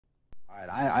All right,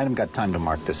 I haven't got time to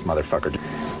mark this motherfucker.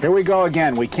 Here we go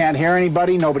again. We can't hear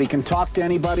anybody. Nobody can talk to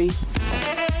anybody.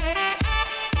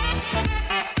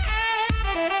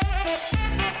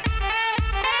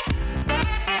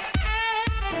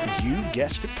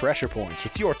 Guest Pressure Points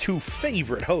with your two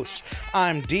favorite hosts.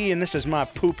 I'm D, and this is my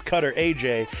poop cutter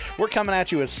AJ. We're coming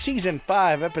at you with Season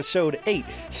 5, Episode 8,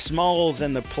 Smalls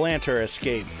and the Planter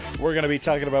Escape. We're going to be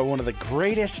talking about one of the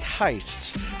greatest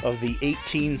heists of the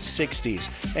 1860s,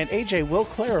 and AJ will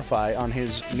clarify on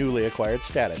his newly acquired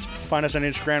status. Find us on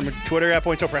Instagram and Twitter at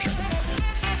PointsOFPressure.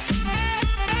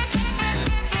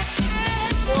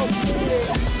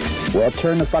 Well,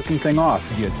 turn the fucking thing off,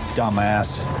 you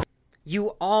dumbass. You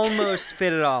almost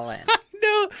fit it all in.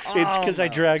 No, it's because I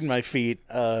dragged my feet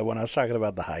when I was talking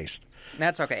about the heist.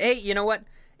 That's okay. Hey, you know what?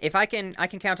 If I can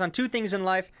count on two things in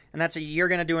life, and that's you're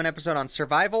going to do an episode on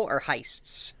survival or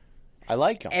heists. I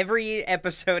like them. Every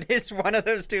episode is one of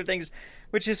those two things,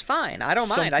 which is fine. I don't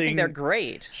mind. I think they're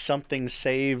great. Something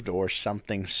saved or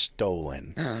something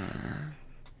stolen.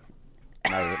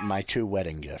 My two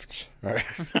wedding gifts.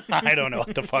 I don't know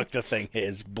what the fuck the thing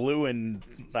is. Blue and...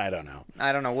 I don't know.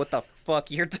 I don't know what the fuck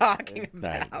you're talking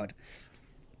about.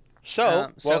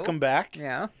 So, welcome back.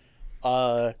 Yeah.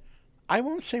 I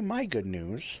won't say my good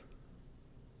news,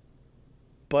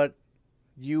 but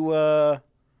you,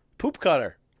 poop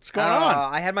cutter. What's going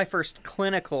on? I had my first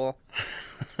clinical,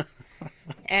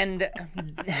 and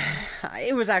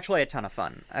it was actually a ton of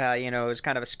fun. It was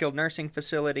kind of a skilled nursing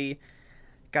facility.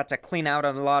 Got to clean out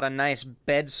a lot of nice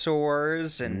bed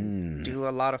sores and do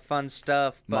a lot of fun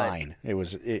stuff. But... Mine.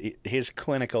 His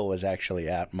clinical was actually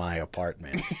at my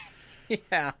apartment.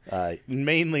 Yeah.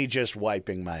 Mainly just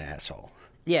wiping my asshole.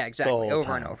 Yeah, exactly. Over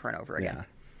time. and over and over again.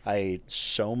 Yeah. I ate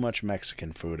so much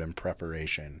Mexican food in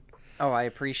preparation. Oh, I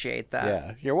appreciate that.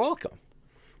 Yeah, you're welcome.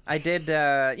 I did,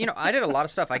 I did a lot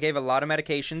of stuff. I gave a lot of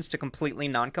medications to completely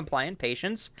non-compliant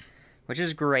patients, which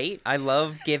is great. I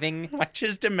love giving... I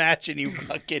just imagine you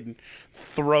fucking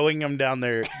throwing them down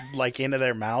their, into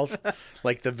their mouth.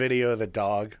 Like the video of the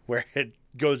dog where it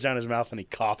goes down his mouth and he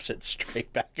coughs it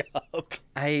straight back up.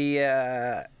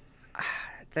 I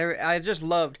just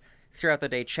loved throughout the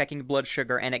day checking blood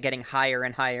sugar and it getting higher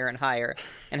and higher and higher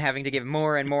and having to give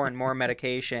more and more and more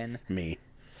medication. Me.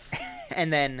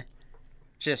 And then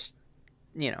just,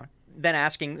 then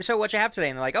asking, so what you have today?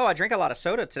 And they're like, oh, I drink a lot of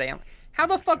soda today. I'm like, how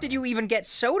the fuck did you even get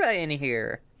soda in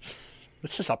here?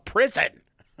 This is a prison.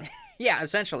 Yeah,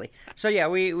 essentially. So yeah,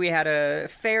 we had a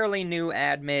fairly new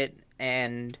admit,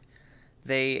 and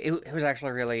it was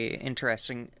actually really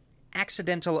interesting.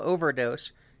 Accidental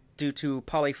overdose due to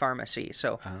polypharmacy.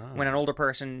 So when an older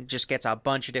person just gets a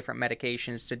bunch of different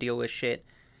medications to deal with shit,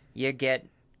 you get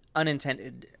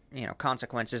unintended,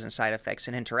 consequences and side effects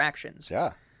and interactions.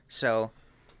 Yeah. So...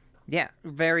 yeah,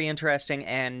 very interesting,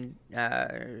 and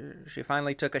she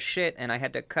finally took a shit, and I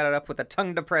had to cut it up with a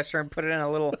tongue depressor and put it in a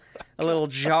little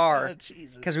jar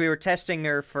because we were testing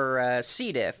her for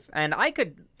C. diff, and I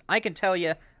could tell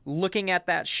you, looking at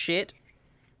that shit,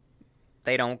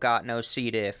 they don't got no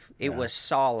C. diff. It was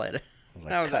solid. It was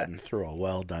like cutting through a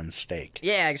well-done steak.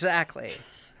 Yeah, exactly.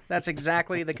 That's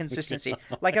exactly the consistency,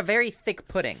 like a very thick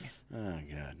pudding. Oh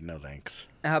God, no thanks.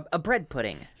 A bread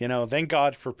pudding. Thank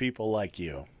God for people like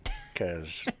you.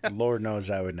 Because Lord knows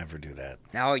I would never do that.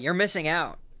 Oh, you're missing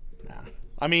out. Nah.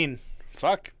 I mean,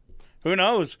 fuck. Who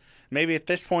knows? Maybe at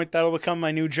this point that'll become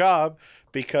my new job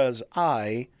because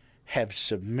I have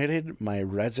submitted my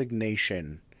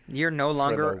resignation. You're no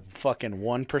longer... for the fucking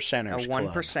one percenters club. A one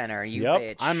percenter, you Yep,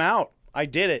 bitch. I'm out. I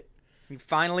did it. You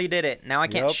finally did it. Now I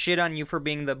can't shit on you for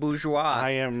being the bourgeois. I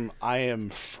am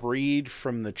freed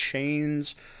from the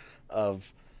chains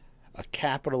of a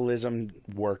capitalism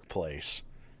workplace.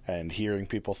 And hearing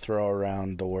people throw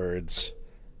around the words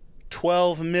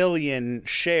 12 million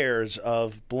shares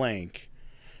of blank.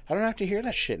 I don't have to hear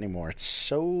that shit anymore. It's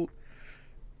so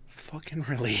fucking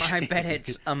relieving. I bet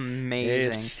it's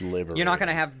amazing. It's liberating. You're not going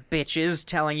to have bitches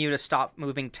telling you to stop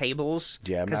moving tables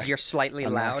because you're slightly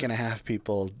loud. I'm not going to have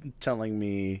people telling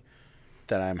me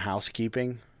that I'm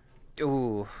housekeeping.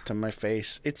 Ooh. To my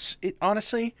face.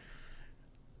 Honestly,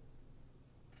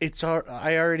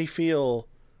 I already feel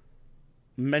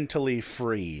mentally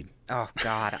freed. Oh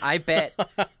God, I bet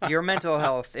your mental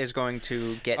health is going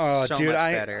to get so much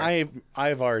better.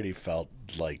 I've already felt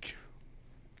like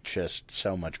just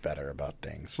so much better about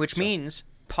things. Which means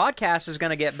podcast is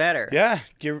going to get better. Yeah.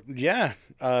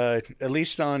 At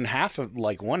least on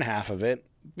one half of it.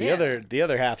 The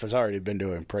other half has already been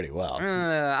doing pretty well.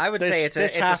 I would say it's a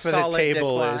half solid of the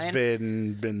table decline. has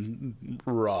been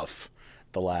rough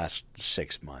the last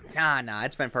 6 months. Nah,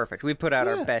 it's been perfect. We put out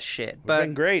our best shit. But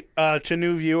been great. To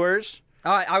new viewers,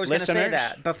 I was going to say Listeners,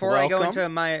 that before I go welcome.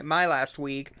 into my last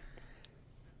week.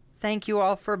 Thank you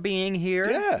all for being here.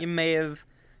 Yeah. You may have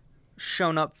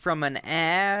shown up from an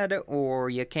ad or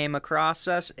you came across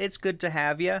us. It's good to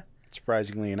have you.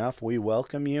 Surprisingly enough, we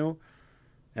welcome you.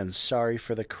 And sorry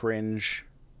for the cringe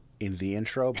in the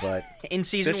intro, but In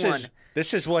season 1.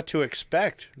 This is what to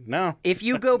expect. No. If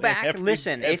you go back, Every-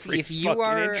 listen, every if you fucking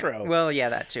are intro. well, yeah,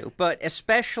 that too. But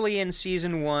especially in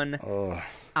season 1,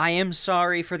 I am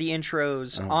sorry for the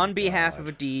intros on behalf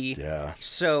of D. Yeah.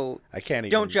 So I can't even.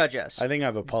 don't judge us. I think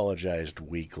I've apologized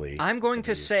weekly. I'm going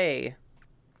to say,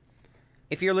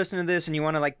 if you're listening to this and you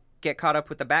want to like get caught up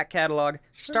with the back catalog,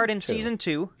 start in season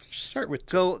 2. Start with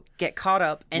Go get caught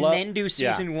up, and then do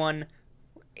season yeah. 1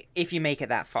 if you make it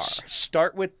that far.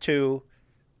 Start with 2,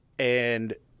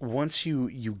 and once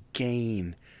you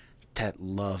gain that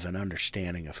love and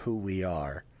understanding of who we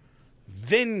are,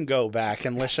 then go back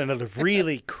and listen to the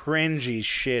really cringy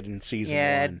shit in season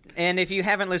 1. And if you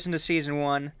haven't listened to season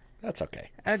 1, That's okay.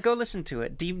 go listen to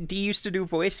it. D used to do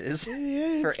voices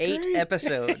for 8 great.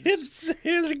 episodes.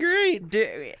 It's great.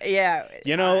 Yeah.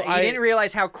 You know, you I didn't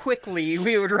realize how quickly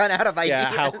we would run out of ideas.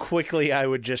 Yeah, how quickly I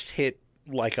would just hit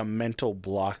like a mental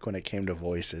block when it came to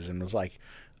voices, and was like,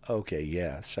 okay,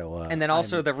 yeah. So and then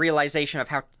also the realization of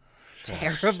how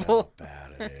terrible. so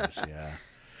bad it is. Yeah.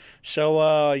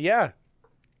 So yeah,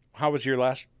 how was your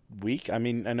last week? I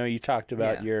mean, I know you talked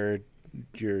about your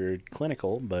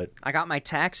clinical, but I got my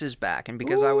taxes back, and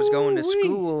because I was going to Ooh-wee.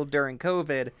 school during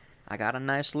COVID, I got a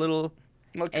nice little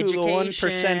look who the education.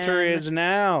 1%er is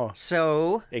now.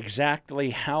 So, Exactly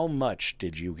how much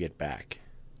did you get back?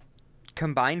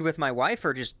 combined with my wife,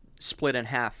 or just split in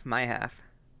half, my half?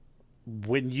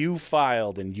 When you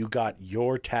filed and you got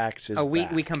your taxes Oh, we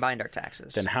back, combined our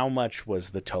taxes. then how much was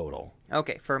the total?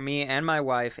 Okay, for me and my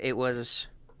wife, it was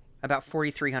about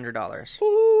 $4,300.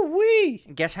 Ooh-wee!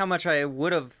 Guess how much I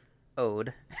would have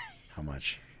owed How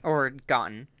much? or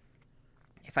gotten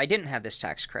if I didn't have this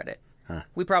tax credit?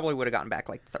 We probably would have gotten back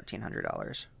like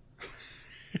 $1,300.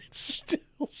 It's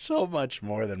still so much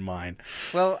more than mine.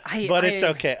 Well, But it's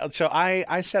okay. So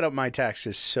I set up my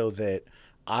taxes so that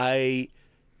I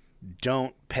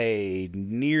don't pay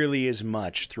nearly as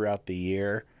much throughout the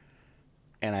year.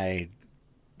 And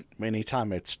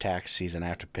anytime it's tax season, I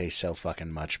have to pay so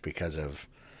fucking much because of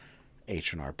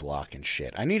H&R Block and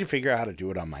shit. I need to figure out how to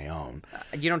do it on my own.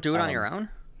 You don't do it on your own?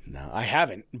 No, I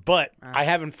haven't. But I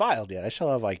haven't filed yet. I still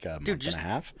have like a month and a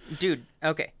half. Dude,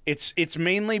 okay. It's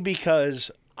mainly because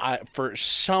for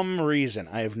some reason,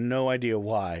 I have no idea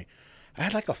why, I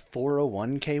had like a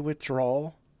 401k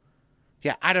withdrawal.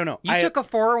 Yeah, I don't know. You took a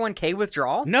 401k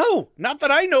withdrawal? No, not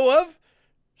that I know of.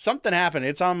 Something happened.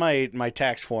 It's on my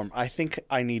tax form. I think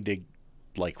I need to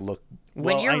look.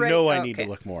 When well, you're I ready, know I need okay. to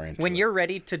look more into When it. you're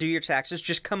ready to do your taxes,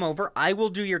 just come over. I will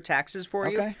do your taxes for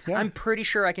you. Okay, yeah. I'm pretty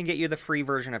sure I can get you the free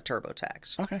version of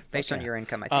TurboTax. Okay, Based on okay. your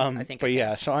income, I think. But I can.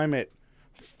 yeah, so I'm at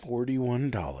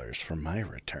 $41 for my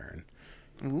return.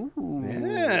 Ooh.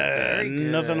 Yeah, very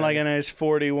good. nothing like a nice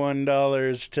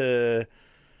 $41 to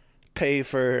pay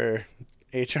for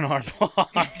H&R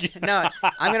Block. No,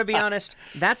 I'm going to be honest.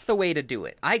 That's the way to do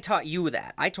it. I taught you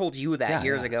that. I told you that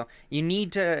years ago. You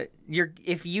need to.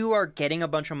 If you are getting a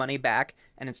bunch of money back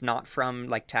and it's not from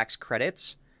like tax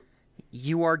credits,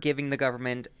 you are giving the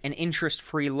government an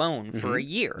interest-free loan for a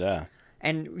year. Yeah.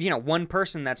 And one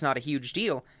person, that's not a huge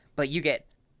deal, but you get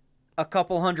a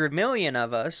couple 100 million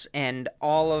of us, and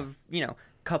all of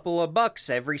couple of bucks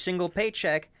every single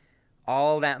paycheck.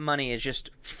 All that money is just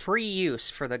free use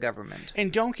for the government.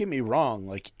 And don't get me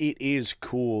wrong, it is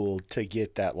cool to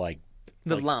get that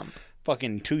Lump.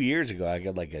 Fucking 2 years ago, I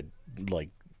got a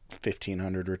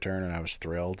 1,500 return, and I was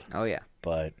thrilled. Oh yeah.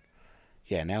 But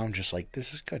yeah, now I'm just like,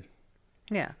 this is good.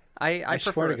 Yeah. I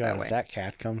swear prefer to it God, that if way. that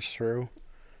cat comes through,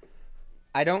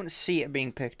 I don't see it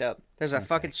being picked up. There's a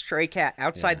fucking stray cat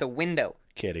outside the window.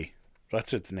 Kitty.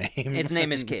 That's its name. Its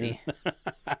name is Kitty.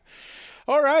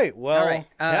 All right. Well, All right.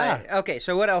 yeah. Okay,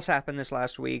 so what else happened this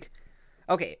last week?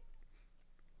 Okay.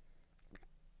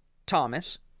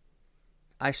 Thomas.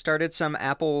 I started some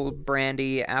apple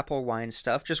brandy, apple wine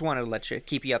stuff. Just wanted to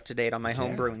keep you up to date on my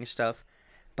home brewing stuff.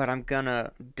 But I'm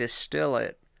gonna distill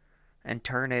it and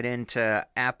turn it into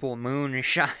apple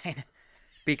moonshine.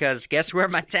 Because guess where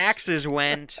my taxes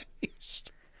went?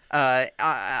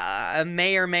 I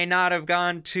may or may not have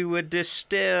gone to a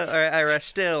distill or a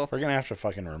still. We're gonna have to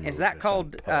fucking remove. Is that this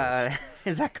called on post.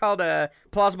 is that called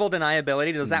plausible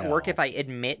deniability? Does that work No. if I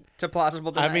admit to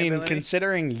plausible deniability? I mean,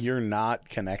 considering you're not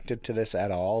connected to this at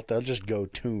all, they'll just go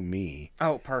to me.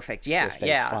 Oh, perfect. Yeah, if they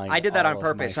yeah. find I did that all on of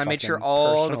purpose. my I made sure fucking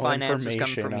all the personal finances come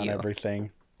information from on you.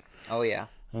 everything. Oh yeah.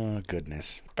 Oh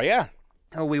goodness. But yeah,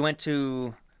 Oh, we went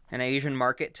to an Asian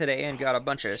market today and got a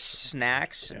bunch of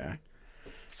snacks. Yeah.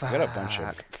 Fuck. I got a bunch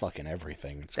of fucking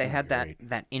everything. It's They gonna had be great.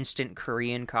 that instant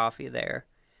Korean coffee there,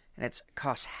 and it's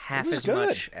costs half was as good.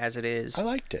 much as it is I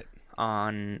liked it.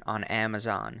 on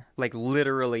Amazon. Like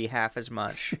literally half as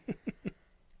much.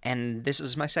 And this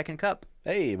is my second cup.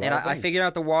 Hey, And I figured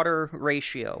out the water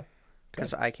ratio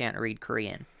because I can't read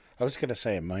Korean. I was gonna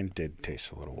say mine did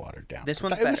taste a little watered down. This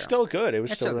but one's it was better. still good. It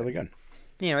was It's still still really good.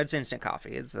 You know, it's instant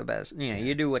coffee. It's the best. You know,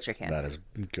 you do what you can. About as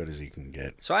good as you can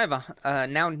get. So I have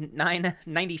now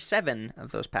 997 of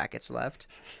those packets left.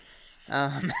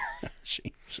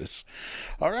 Jesus.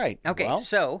 All right. Okay, Well,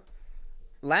 so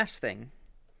last thing,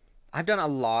 I've done a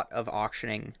lot of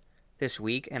auctioning this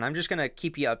week, and I'm just gonna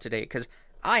keep you up to date because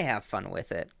I have fun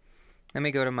with it. Let me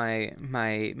go to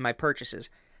my purchases.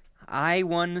 I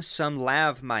won some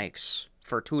lav mics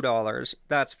for $2.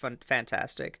 That's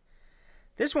fantastic.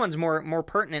 This one's more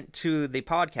pertinent to the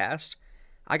podcast.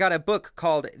 I got a book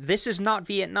called "This Is Not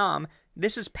Vietnam.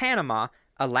 This is Panama,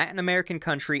 a Latin American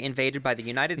country invaded by the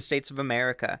United States of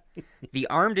America. The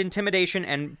armed intimidation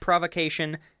and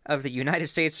provocation of the United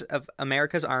States of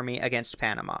America's army against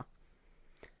Panama."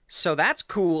 So that's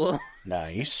cool.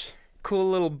 nice. Cool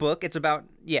little book. It's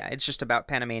just about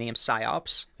Panamanian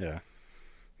psyops. Yeah.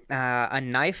 A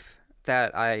knife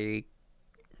that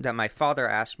my father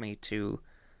asked me to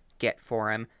get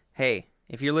for him. Hey,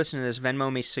 if you're listening to this,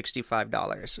 Venmo me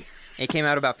 $65. It came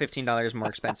out about $15 more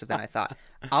expensive than I thought.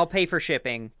 I'll pay for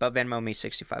shipping, but Venmo me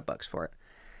 $65 for it.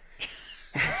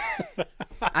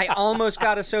 I almost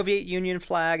got a Soviet Union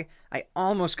flag. I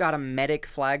almost got a medic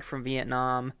flag from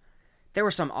Vietnam. There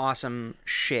was some awesome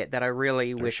shit that I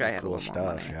really wish I had cool a little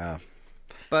more stuff. money. Yeah.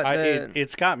 But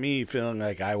It's got me feeling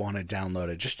like I want to download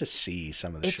it just to see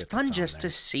some of the shit. It's fun just to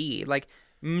see. Like,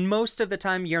 most of the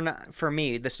time, for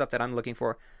me, the stuff that I'm looking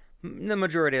for, the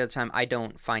majority of the time, I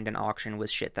don't find an auction with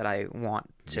shit that I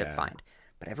want to find.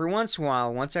 But every once in a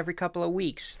while, once every couple of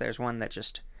weeks, there's one that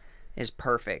just is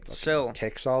perfect. So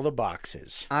ticks all the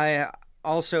boxes. I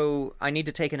need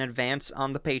to take an advance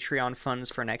on the Patreon funds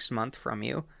for next month from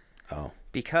you. Oh.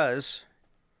 Because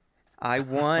I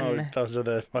won those are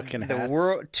the fucking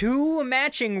hats. two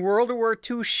matching World War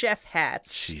II chef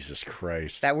hats. Jesus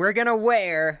Christ. That we're gonna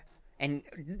wear, and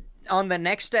on the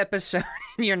next episode,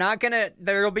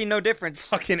 there'll be no difference.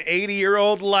 Fucking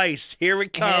 80-year-old lice. Here we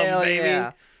come, Hell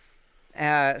baby.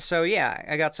 Yeah. So yeah,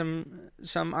 I got some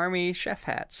Army chef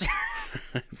hats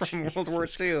from World War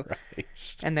II,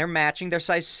 Christ. and they're matching. They're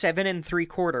size 7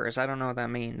 3/4. I don't know what that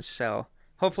means. So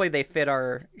hopefully they fit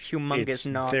our humongous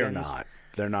noggins. They're not.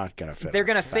 They're not gonna fit. They're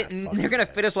gonna fit. They're gonna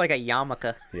fit us like a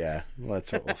yarmulke. Yeah, well,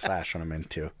 that's what we'll fashion them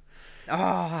into.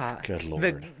 Ah, good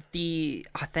lord. The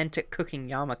authentic cooking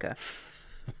yarmulke.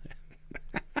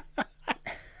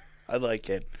 I like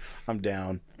it. I'm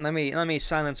down. Let me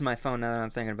silence my phone now that I'm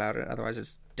thinking about it. Otherwise,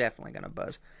 it's definitely gonna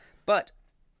buzz. But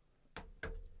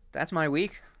that's my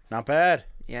week. Not bad.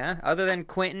 Yeah. Other than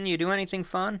Quentin, you do anything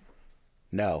fun?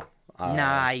 No.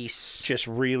 Nice. Just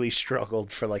really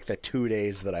struggled for like the 2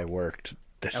 days that I worked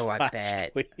this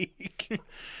last week.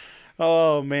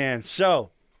 Oh man.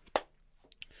 So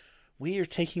we are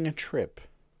taking a trip.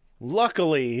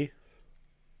 Luckily,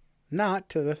 not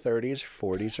to the 30s,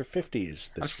 40s, or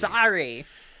 50s. I'm sorry.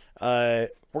 We're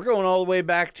going all the way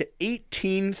back to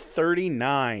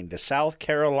 1839 to South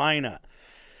Carolina.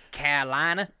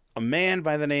 Carolina. A man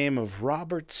by the name of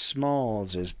Robert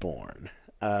Smalls is born.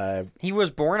 He was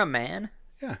born a man?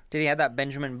 Yeah. Did he have that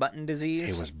Benjamin Button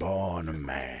disease? He was born a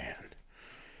man.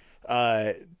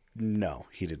 No,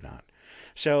 he did not.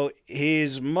 So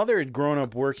his mother had grown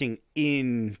up working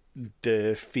in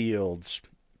the fields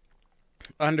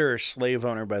under a slave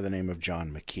owner by the name of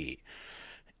John McKee.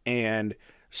 And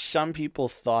some people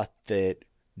thought that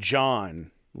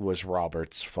John was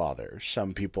Robert's father.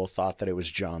 Some people thought that it was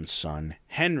John's son,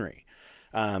 Henry.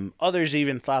 Others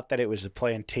even thought that it was the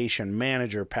plantation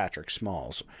manager, Patrick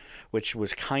Smalls, which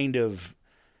was kind of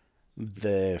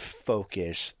the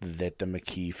focus that the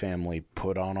McKee family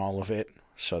put on all of it,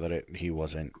 so that he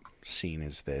wasn't seen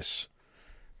as this,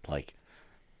 like,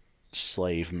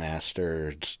 slave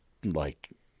master, like,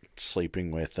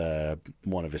 sleeping with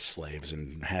one of his slaves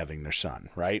and having their son,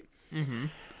 right? Mm-hmm.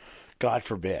 God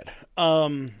forbid.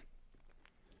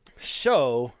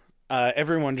 So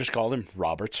everyone just called him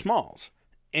Robert Smalls.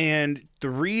 And the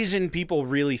reason people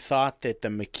really thought that the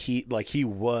McKee, like he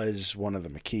was one of the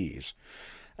McKees,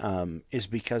 is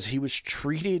because he was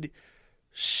treated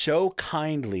so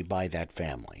kindly by that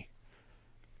family.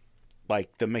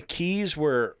 Like the McKees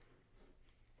were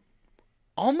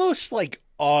almost like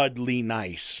oddly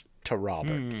nice to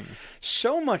Robert.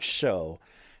 So much so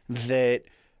that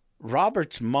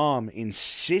Robert's mom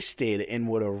insisted and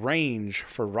would arrange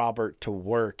for Robert to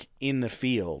work in the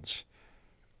fields.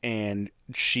 And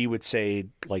she would say,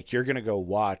 like, you're going to go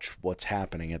watch what's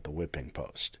happening at the whipping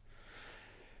post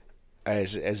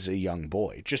as a young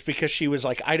boy. Just because she was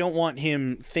like, I don't want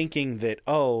him thinking that,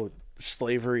 oh,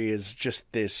 slavery is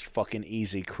just this fucking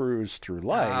easy cruise through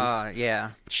life.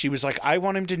 Yeah. She was like, I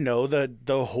want him to know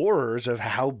the horrors of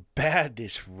how bad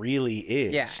this really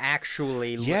is. Yeah,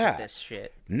 actually look at this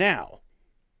shit. Now,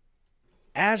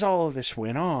 as all of this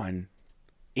went on,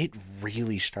 it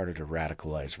really started to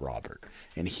radicalize Robert.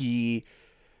 And he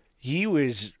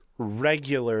was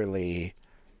regularly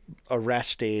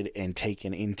arrested and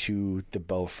taken into the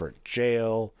Beaufort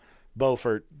jail,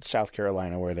 Beaufort, South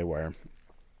Carolina, where they were.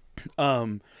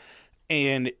 And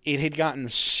it had gotten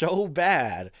so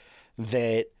bad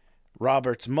that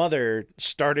Robert's mother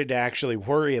started to actually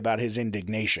worry about his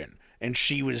indignation. And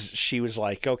she was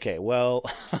like, okay, well,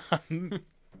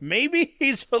 maybe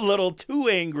he's a little too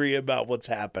angry about what's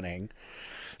happening.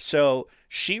 So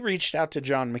she reached out to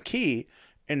John McKee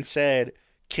and said,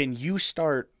 can you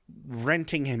start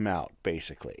renting him out,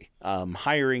 basically,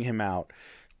 hiring him out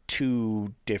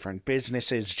to different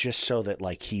businesses just so that,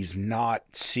 like, he's not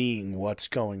seeing what's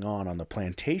going on the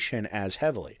plantation as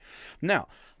heavily. Now,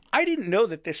 I didn't know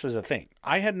that this was a thing.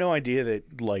 I had no idea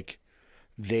that, like,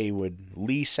 they would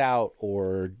lease out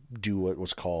or do what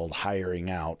was called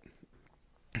hiring out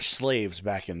slaves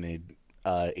back in the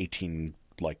 1840s,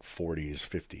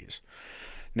 50s.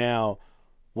 Now,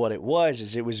 what it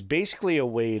was basically a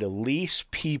way to lease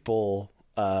people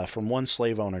from one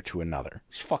slave owner to another.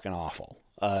 It's fucking awful.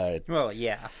 Well,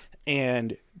 yeah.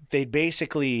 And they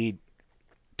basically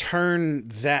turn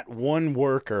that one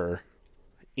worker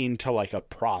into like a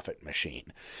profit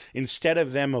machine. Instead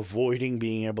of them avoiding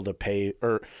being able to pay,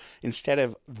 or instead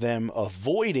of them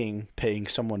avoiding paying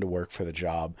someone to work for the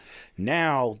job,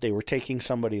 now they were taking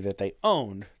somebody that they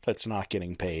owned that's not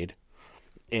getting paid,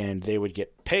 and they would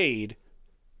get paid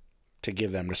to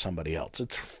give them to somebody else.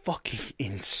 It's fucking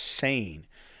insane.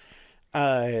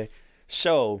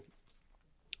 So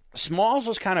Smalls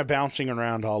was kind of bouncing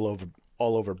around all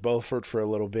over Beaufort for a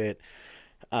little bit.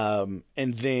 And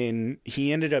then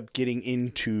he ended up getting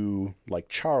into like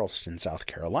Charleston, South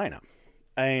Carolina.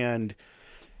 And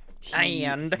sorry,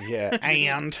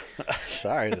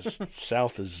 the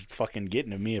South is fucking getting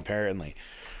to me apparently.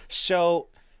 So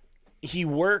he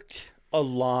worked a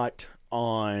lot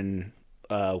on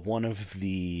one of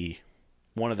the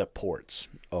ports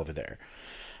over there.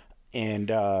 And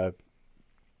the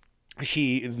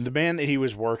man that he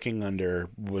was working under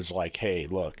was like, hey,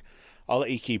 look, I'll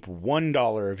let you keep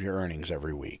 $1 of your earnings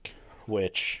every week,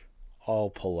 which I'll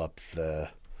pull up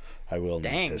I will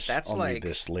need this. That's need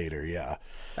this later, yeah.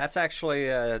 That's actually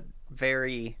a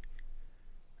very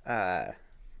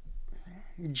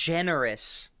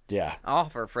generous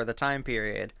offer for the time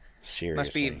period.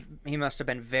 Seriously. He must have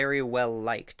been very well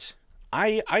liked.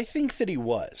 I think that he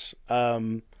was.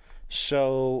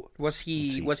 So was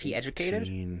he educated?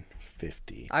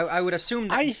 1850. I would assume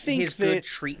that his good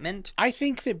treatment. I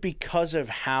think that because of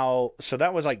how, so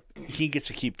that was like he gets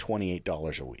to keep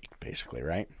 $28 a week, basically,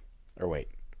 right? Or wait,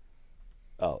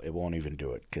 it won't even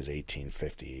do it because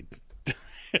 1850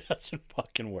 it doesn't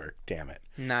fucking work. Damn it.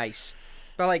 Nice,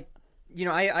 but like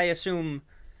I assume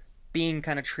being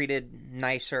kind of treated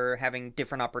nicer, having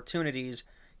different opportunities,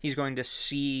 he's going to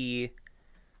see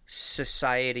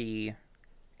society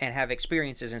and have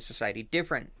experiences in society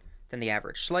different than the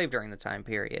average slave during the time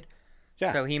period.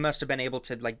 Yeah. So he must have been able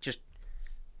to like just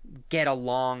get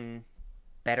along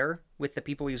better with the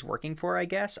people he's working for, I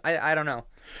guess. I don't know.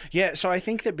 Yeah, so I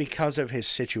think that because of his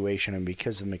situation and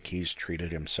because the McKees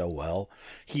treated him so well,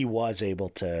 he was able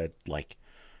to like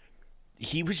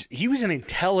he was an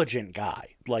intelligent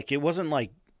guy. Like it wasn't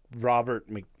like Robert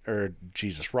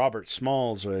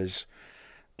Smalls was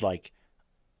like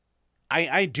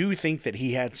I do think that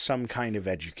he had some kind of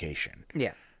education.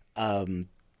 Yeah.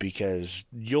 Because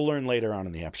you'll learn later on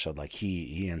in the episode, like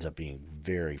he ends up being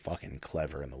very fucking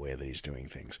clever in the way that he's doing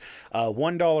things.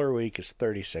 $1 a week is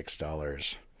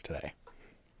 $36 today.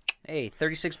 Hey,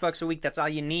 $36 a week, that's all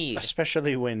you need.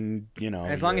 Especially when,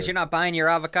 as long as you're not buying your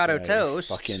avocado toast,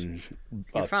 fucking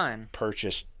you're fine.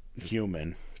 Purchased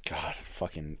human. God,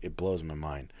 fucking, it blows my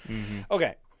mind. Mm-hmm.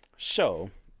 Okay,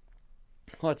 so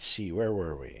let's see, where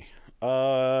were we?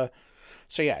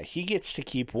 So yeah, he gets to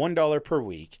keep $1 per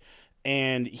week,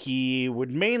 and he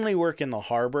would mainly work in the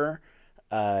harbor.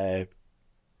 Oh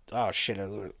shit,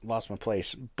 I lost my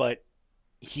place. But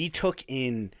he took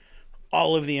in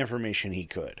all of the information he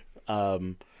could.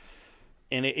 And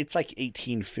it's like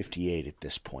 1858 at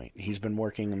this point. He's been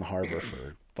working in the harbor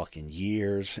for fucking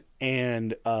years.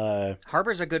 And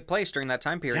Harbor's a good place during that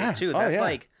time period Yeah. too. Oh, That's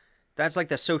yeah. That's like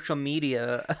the social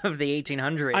media of the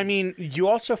 1800s. I mean, you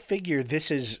also figure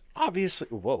this is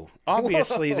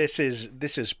obviously this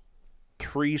is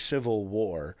pre-Civil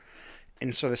War,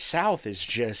 and so the South is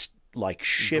just like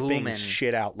shipping Booming.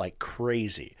 shit out like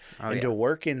crazy. And yeah. to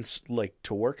work in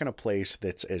a place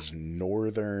that's as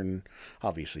northern,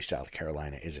 obviously South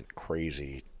Carolina isn't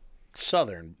crazy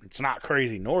southern. It's not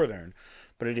crazy northern,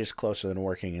 but it is closer than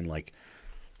working in like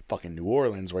fucking New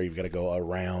Orleans, where you've got to go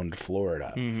around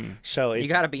Florida. So it's, you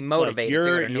got to be motivated to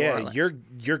go to New Orleans.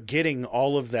 you're getting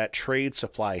all of that trade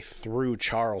supply through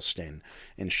Charleston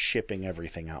and shipping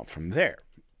everything out from there.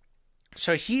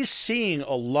 So he's seeing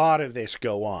a lot of this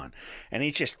go on, and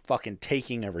he's just fucking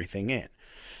taking everything in.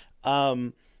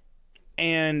 And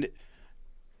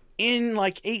in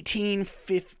like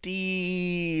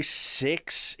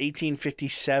 1856,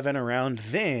 1857, around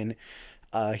then,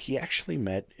 he actually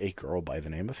met a girl by the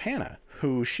name of Hannah,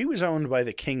 who she was owned by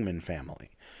the Kingman family.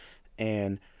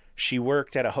 And she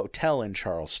worked at a hotel in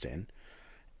Charleston.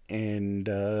 And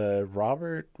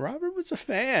Robert was a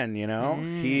fan, you know.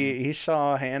 He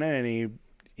saw Hannah, and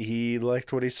he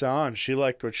liked what he saw, and she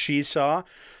liked what she saw.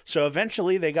 So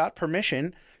eventually they got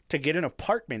permission to get an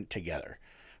apartment together,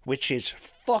 which is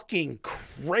fucking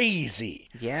crazy.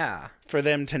 Yeah. For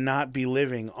them to not be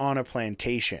living on a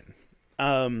plantation.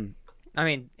 I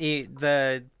mean,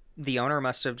 the owner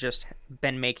must have just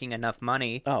been making enough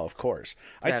money. Oh, of course.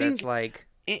 I think it's like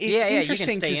you interesting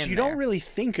can stay because in you there. don't really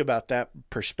think about that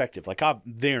perspective. Like,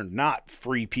 they're not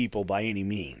free people by any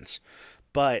means,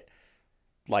 but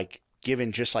like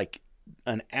given just like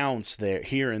an ounce there,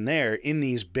 here and there in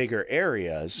these bigger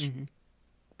areas,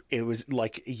 it was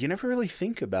like you never really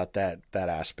think about that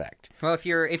aspect. Well, if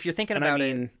you're thinking And about I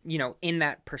mean, it, you know, in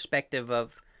that perspective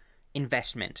of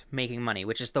investment, making money,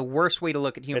 which is the worst way to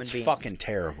look at human it's beings. fucking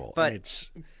terrible. But And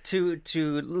it's to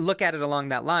look at it along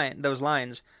those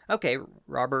lines. Okay,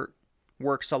 Robert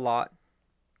works a lot,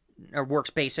 or works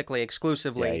basically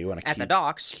exclusively you want to at the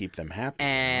docks, keep them happy,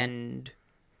 and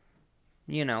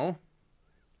you know,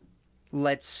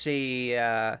 let's see.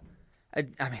 I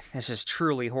mean, this is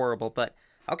truly horrible, but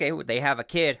okay, they have a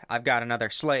kid. I've got another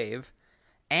slave,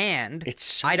 and It's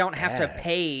so I don't have to bad.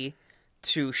 pay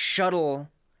to shuttle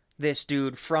this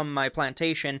dude from my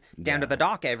plantation down to the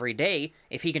dock every day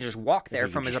if he can just walk there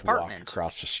You from can his just walk apartment.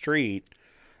 across the street.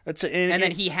 And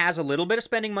then he has a little bit of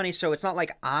spending money, so it's not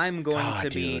like I'm going God, to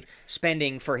be dude.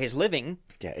 spending for his living.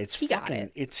 yeah, it's he got fucking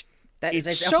it. it's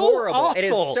It's so horrible. awful. It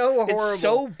is so horrible. It's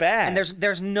so bad. And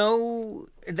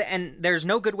there's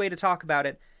no good way to talk about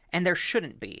it, and there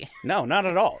shouldn't be. No, not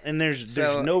at all. And there's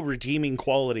no redeeming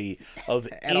quality of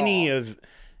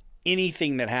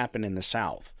anything that happened in the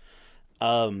South.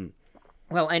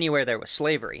 Well, anywhere there was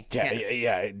slavery.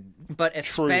 Yeah. But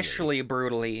especially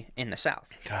brutally in the South.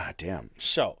 God damn.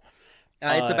 So,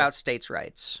 It's about states'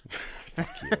 rights.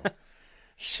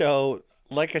 So,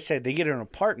 like I said, they get an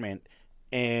apartment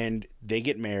and they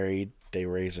get married. They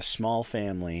raise a small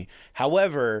family.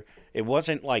 However, it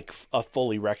wasn't like a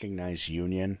fully recognized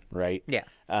union, right? Yeah.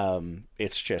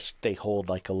 It's just they hold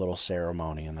like a little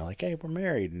ceremony and they're like, "Hey, we're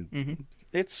married." And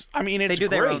it's great. They do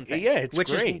their own thing. Yeah, it's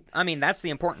which great. Is, I mean, that's the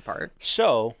important part.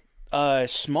 So,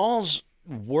 Smalls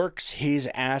works his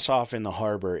ass off in the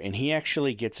harbor, and he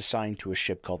actually gets assigned to a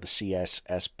ship called the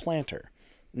CSS Planter.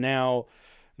 Now,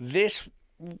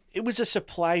 it was a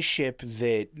supply ship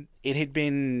that it had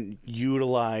been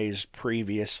utilized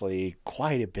previously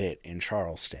quite a bit in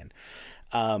Charleston.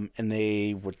 And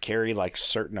they would carry like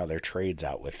certain other trades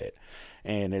out with it.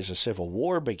 And as the Civil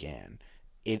War began,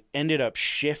 it ended up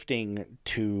shifting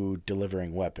to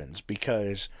delivering weapons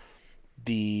because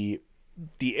the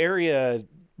area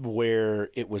where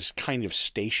it was kind of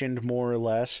stationed more or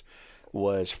less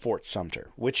was Fort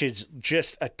Sumter, which is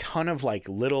just a ton of like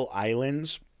little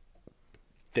islands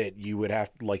that you would have,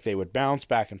 like, they would bounce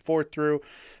back and forth through.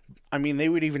 I mean, they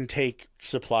would even take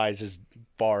supplies as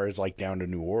far as like down to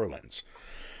New Orleans.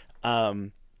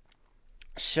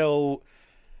 So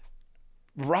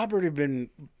Robert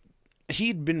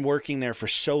he'd been working there for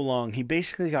so long, he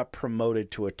basically got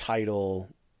promoted to a title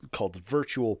called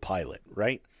virtual pilot,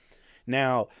 right?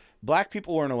 Now, black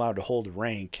people weren't allowed to hold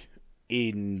rank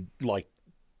in like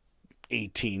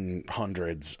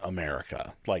 1800s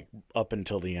America, like up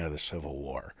until the end of the Civil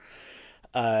War.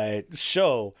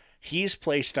 So he's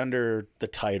placed under the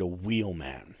title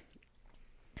wheelman.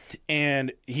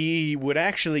 And he would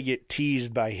actually get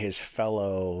teased by his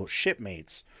fellow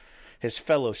shipmates, his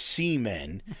fellow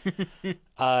seamen.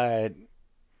 And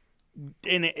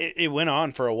it went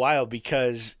on for a while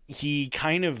because he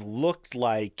kind of looked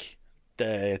like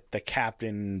the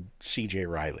Captain C.J.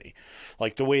 Riley.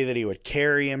 Like, the way that he would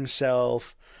carry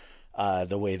himself,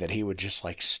 the way that he would just,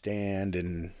 like, stand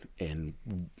and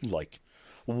like,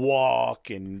 walk,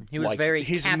 and he was like, very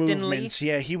his captainly. movements.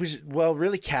 Yeah, he was, well,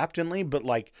 really captainly, but,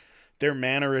 like, their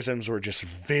mannerisms were just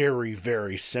very,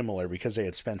 very similar because they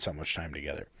had spent so much time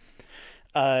together.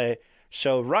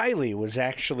 So Riley was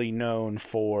actually known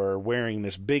for wearing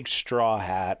this big straw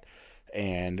hat,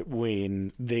 and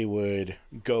when they would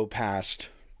go past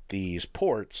these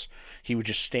ports, he would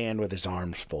just stand with his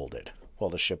arms folded while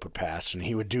the ship would pass, and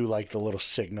he would do like the little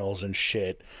signals and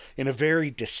shit in a very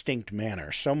distinct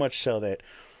manner, so much so that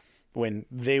when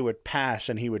they would pass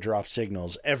and he would drop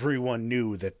signals, everyone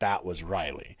knew that that was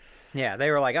Riley. Yeah, they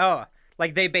were like, oh,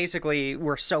 like they basically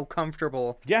were so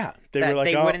comfortable. Yeah, they were like,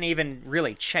 they oh, wouldn't even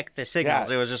really check the signals.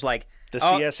 Yeah. It was just like the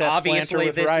CSS obviously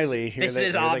Planter with Riley. This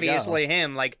is obviously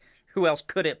him. Like, who else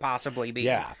could it possibly be?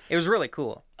 Yeah, it was really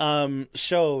cool.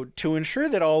 So to ensure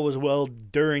that all was well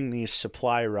during these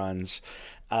supply runs,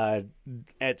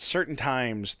 at certain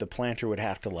times the planter would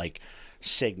have to like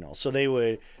signal. So they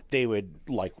would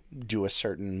like do a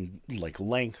certain like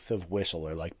length of whistle,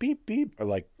 or like beep beep, or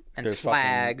like and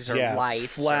flags or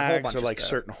lights, flags, or like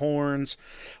certain horns,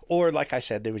 or like I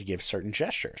said, they would give certain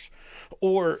gestures,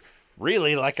 or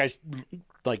really like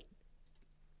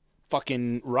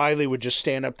fucking Riley would just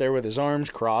stand up there with his arms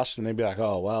crossed, and they'd be like,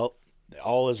 "Oh well,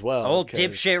 all is well." Old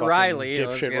dipshit Riley,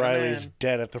 dipshit Riley's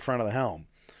dead at the front of the helm.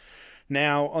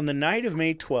 Now, on the night of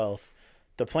May 12th,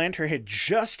 the planter had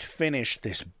just finished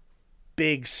this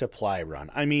big supply run.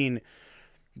 I mean,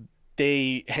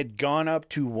 they had gone up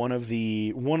to one of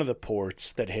the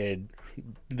ports that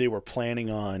they were planning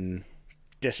on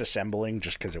disassembling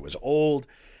just because it was old.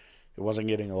 It wasn't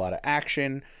getting a lot of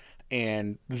action,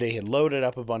 and they had loaded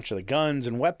up a bunch of the guns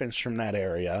and weapons from that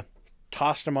area,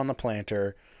 tossed them on the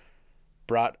planter,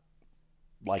 brought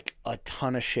like a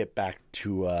ton of shit back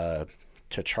to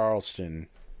Charleston,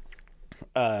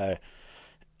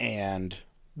 and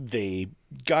they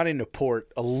got into port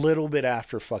a little bit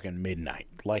after fucking midnight.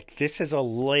 Like, this is a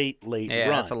late run.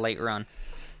 Yeah, it's a late run.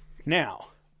 Now,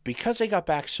 because they got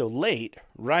back so late,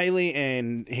 Riley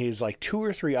and his like 2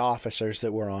 or 3 officers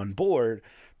that were on board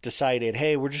decided,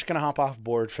 hey, we're just going to hop off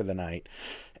board for the night.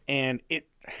 And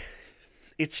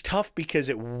it's tough because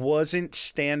it wasn't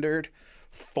standard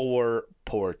for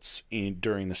ports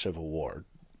during the Civil War.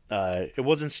 It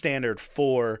wasn't standard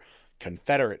for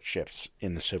Confederate ships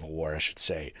in the Civil War, I should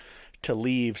say, to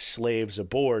leave slaves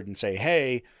aboard and say,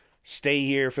 hey, stay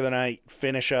here for the night,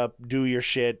 finish up, do your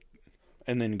shit,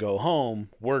 and then go home.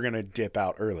 We're going to dip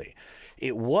out early.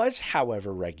 It was,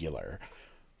 however, regular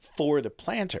for the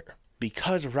planter,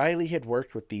 because Riley had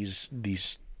worked with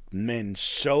these men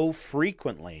so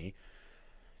frequently.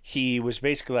 He was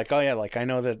basically like, oh yeah, like I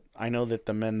know that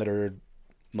the men that are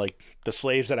like the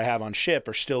slaves that I have on ship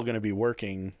are still going to be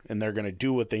working, and they're going to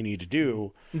do what they need to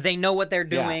do. They know what they're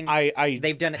doing. Yeah,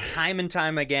 they've done it time and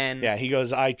time again. Yeah, he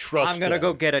goes, I trust I'm going to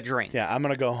go get a drink. Yeah, I'm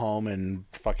going to go home and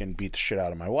fucking beat the shit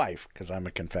out of my wife because I'm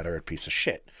a Confederate piece of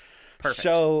shit. Perfect.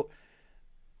 So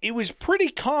it was pretty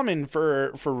common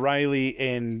for Riley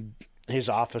and his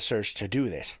officers to do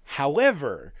this.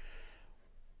 However,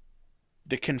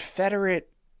 the Confederate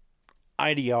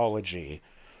ideology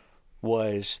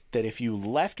was that if you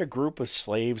left a group of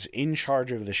slaves in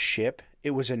charge of the ship,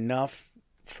 it was enough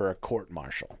for a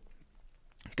court-martial.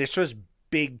 This was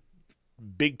big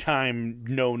time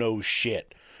no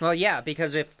shit. Well, yeah,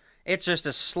 because if it's just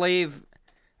a slave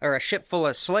or a ship full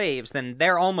of slaves, then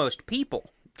they're almost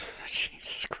people.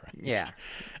 Jesus Christ.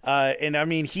 Yeah. And I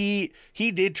mean, he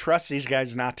did trust these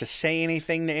guys not to say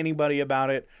anything to anybody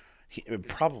about it.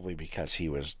 Probably because he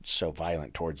was so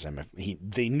violent towards them.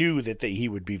 They knew that he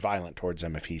would be violent towards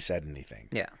them if he said anything.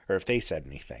 Yeah. Or if they said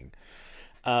anything.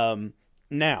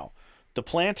 Now, the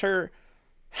planter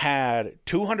had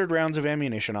 200 rounds of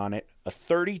ammunition on it, a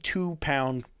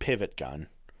 32-pound pivot gun,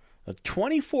 a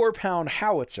 24-pound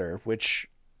howitzer, which,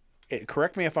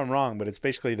 correct me if I'm wrong, but it's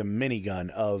basically the minigun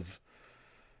of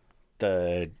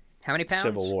the How many pounds?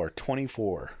 Civil War.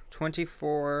 24.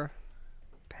 24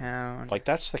 pound. Like,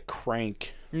 that's the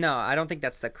crank. No, I don't think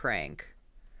that's the crank.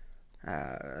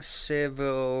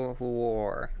 Civil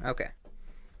War. Okay.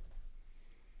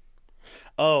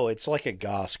 Oh, it's like a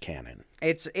Gauss cannon.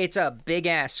 It's a big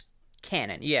ass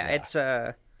cannon. Yeah, it's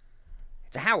a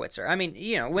howitzer. I mean,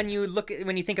 you know, when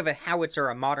you think of a howitzer,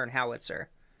 a modern howitzer,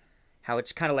 how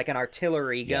it's kind of like an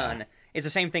artillery gun. It's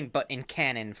the same thing, but in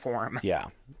cannon form. Yeah.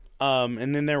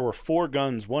 And then there were 4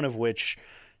 guns, one of which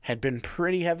had been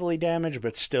pretty heavily damaged,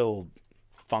 but still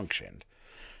functioned.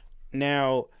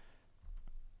 Now,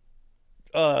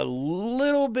 a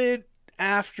little bit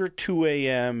after 2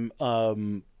 a.m., a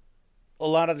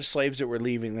lot of the slaves that were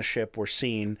leaving the ship were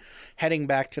seen heading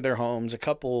back to their homes. A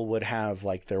couple would have,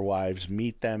 like, their wives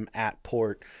meet them at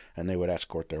port, and they would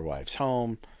escort their wives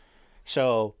home.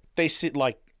 So they see,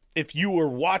 like, if you were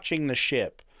watching the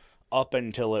ship up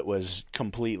until it was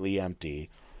completely empty,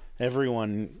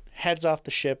 everyone heads off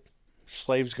the ship,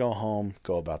 slaves go home,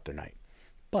 go about their night.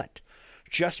 But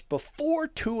just before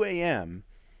 2 a.m.,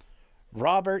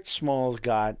 Robert Smalls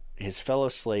got his fellow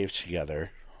slaves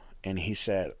together, and he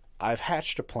said, I've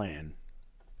hatched a plan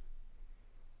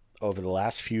over the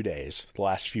last few days, the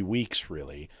last few weeks,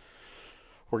 really.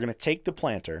 We're going to take the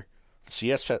planter,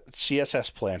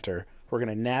 CSS planter. We're going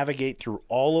to navigate through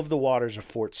all of the waters of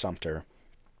Fort Sumter,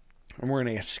 and we're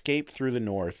going to escape through the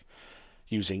north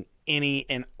using any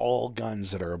and all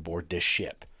guns that are aboard this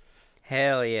ship.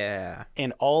 Hell yeah.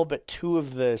 And all but 2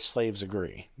 of the slaves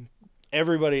agree.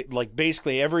 Everybody, like,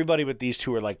 basically everybody but these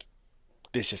 2 are like,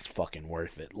 this is fucking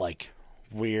worth it. Like,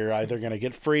 we're either going to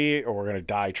get free or we're going to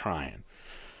die trying.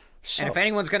 So, And if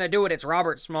anyone's going to do it, it's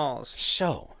Robert Smalls.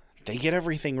 So they get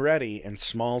everything ready, and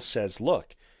Smalls says,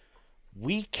 look,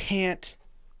 we can't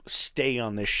stay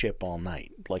on this ship all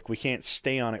night. Like, we can't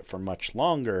stay on it for much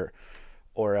longer,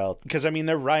 or else, because, I mean,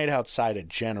 they're right outside a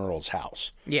general's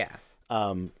house. Yeah.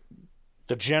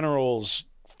 The general's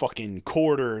fucking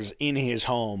quarters in his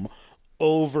home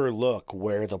overlook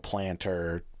where the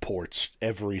planter ports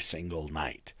every single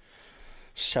night.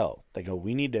 So they go,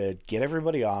 we need to get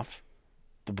everybody off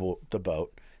the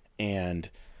boat, and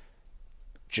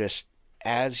just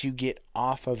as you get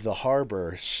off of the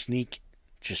harbor, sneak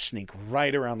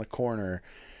right around the corner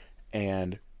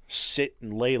and sit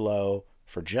and lay low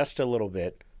for just a little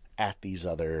bit at these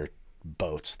other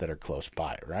boats that are close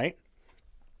by, right?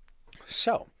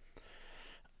 So,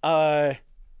 after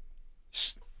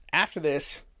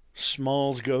this,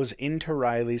 Smalls goes into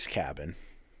Riley's cabin,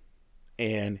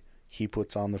 and he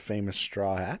puts on the famous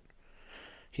straw hat.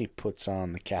 He puts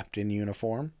on the captain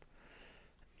uniform,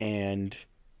 and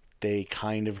they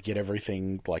kind of get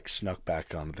everything, like, snuck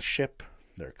back onto the ship.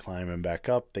 They're climbing back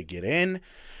up. They get in.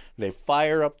 They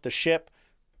fire up the ship,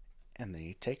 and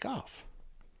they take off.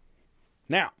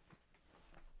 Now,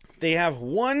 they have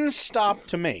one stop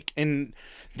to make, and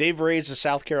they've raised the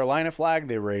South Carolina flag.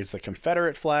 They raised the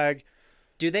Confederate flag.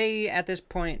 Do they, at this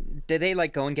point, do they,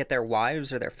 like, go and get their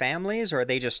wives or their families, or are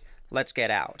they just, let's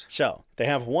get out? So, they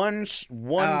have one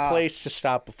place to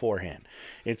stop beforehand.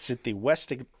 It's at the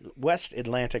West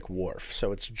Atlantic Wharf.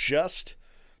 So, it's just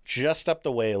up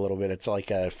the way a little bit. It's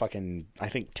like a fucking, I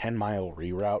think, 10-mile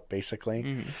reroute, basically.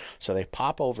 Mm-hmm. So, they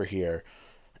pop over here,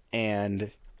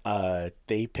 and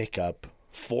they pick up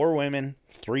 4 women,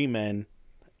 3 men,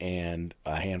 and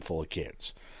a handful of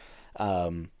kids.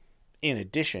 In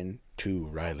addition to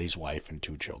Riley's wife and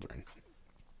 2 children.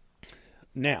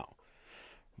 Now,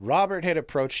 Robert had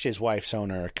approached his wife's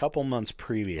owner a couple months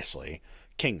previously,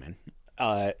 Kingman,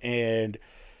 and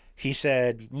he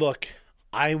said, look,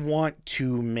 I want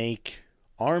to make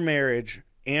our marriage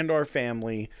and our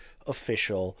family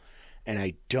official, and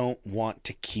I don't want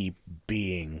to keep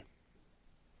being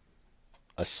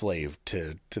a slave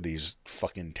to these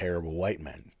fucking terrible white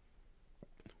men.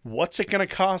 What's it going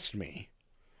to cost me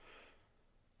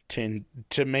to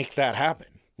make that happen?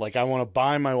 Like, I want to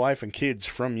buy my wife and kids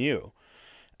from you.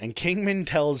 And Kingman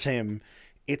tells him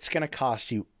it's going to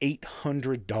cost you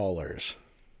 $800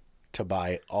 to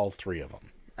buy all 3 of them.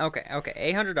 Okay,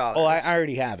 $800. Oh, I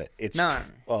already have it. It's No.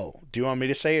 Oh, do you want me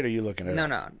to say it, or are you looking at it?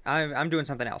 No. I'm doing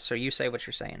something else, so you say what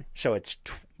you're saying. So it's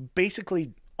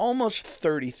basically almost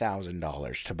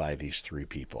 $30,000 to buy these 3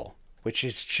 people, which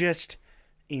is just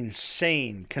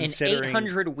insane considering... In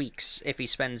 800 weeks, if he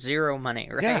spends 0 money,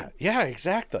 right? Yeah,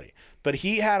 exactly. But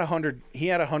he had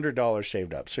 $100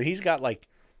 saved up, so he's got like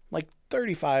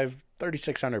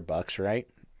 $3,600, right?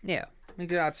 Yeah, we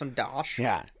got some dosh.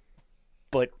 Yeah,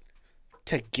 but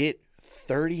to get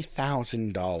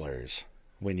 $30,000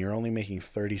 when you're only making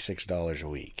 $36 a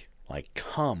week, like,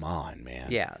 come on, man.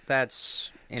 Yeah,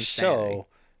 that's insanity. So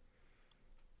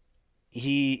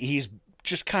he's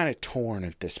just kind of torn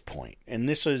at this point. And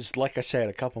this was, like I said,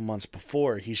 a couple months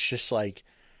before. He's just like,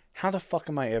 how the fuck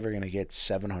am I ever going to get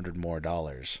 $700 more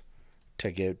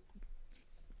to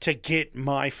get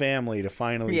my family to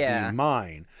finally be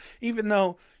mine? Even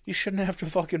though you shouldn't have to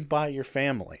fucking buy your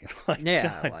family. God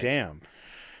damn.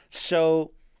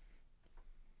 So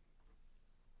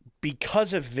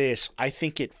because of this, I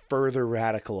think it further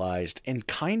radicalized and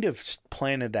kind of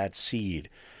planted that seed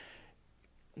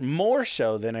more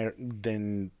so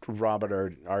than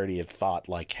Robert already had thought,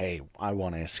 like, hey, I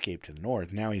want to escape to the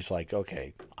north. Now he's like,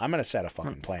 okay, I'm going to set a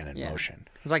fucking plan in motion.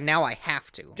 It's like, now I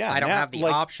have to. Yeah, I don't now, have the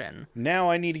like, option. Now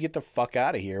I need to get the fuck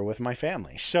out of here with my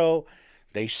family. So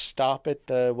they stop at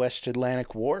the West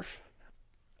Atlantic Wharf.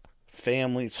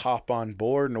 Families hop on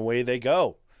board and away they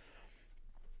go.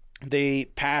 They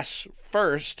pass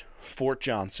first Fort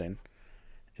Johnson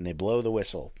and they blow the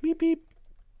whistle. Beep, beep.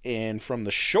 And from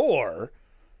the shore,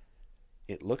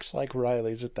 it looks like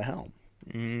Riley's at the helm.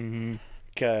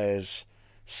 Because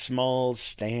Smalls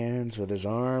stands with his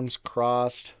arms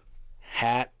crossed,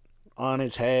 hat on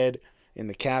his head, in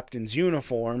the captain's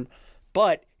uniform.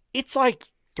 But it's like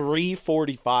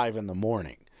 3:45 in the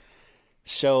morning.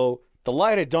 So the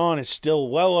light of dawn is still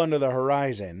well under the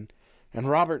horizon. And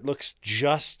Robert looks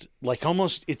just like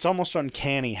it's almost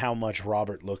uncanny how much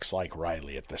Robert looks like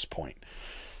Riley at this point.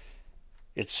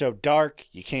 It's so dark,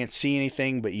 you can't see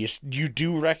anything, but you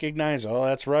do recognize, oh,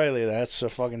 that's Riley. That's a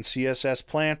fucking CSS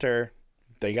Planter.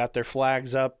 They got their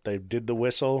flags up. They did the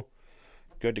whistle.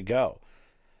 Good to go.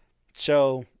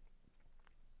 So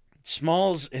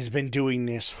Smalls has been doing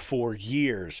this for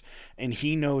years, and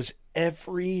he knows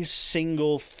every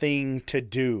single thing to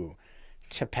do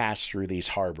to pass through these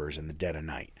harbors in the dead of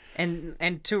night.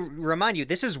 And to remind you,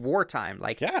 this is wartime.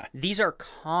 Like, these are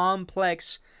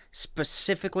complex,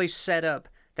 specifically set up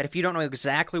that if you don't know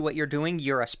exactly what you're doing,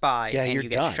 you're a spy and you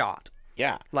get shot.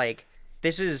 Yeah. Like,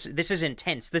 this is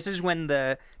intense. This is when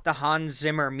the Hans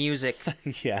Zimmer music.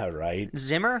 Yeah, right.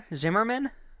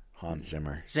 Zimmerman? Hans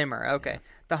Zimmer. Zimmer, okay. Yeah.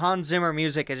 The Hans Zimmer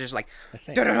music is just like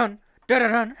da-da-dun,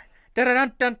 da-da-dun,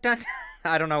 da-da-dun, dun-dun.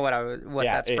 I don't know what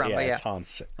that's from, but yeah. It's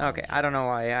Hans okay, Zimmer. I don't know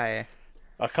why I...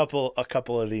 A couple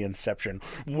of the Inception.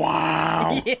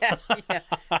 Wow. yeah.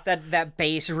 That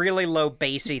bass, really low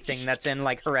bassy thing that's in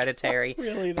like Hereditary.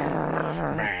 Really.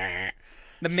 The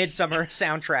Midsummer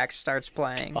soundtrack starts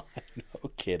playing. God,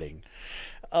 no kidding.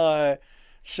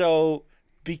 So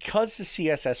because the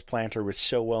CSS Planter was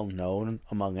so well known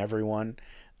among everyone,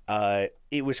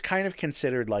 it was kind of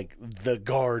considered like the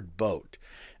guard boat.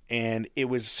 And it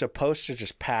was supposed to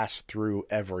just pass through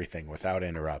everything without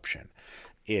interruption.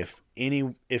 If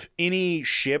any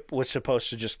ship was supposed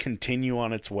to just continue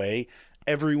on its way,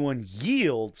 everyone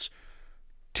yields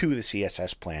to the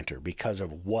CSS Planter because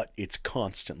of what it's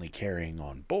constantly carrying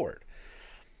on board.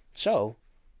 So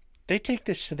they take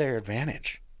this to their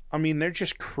advantage. I mean, they're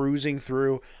just cruising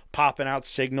through, popping out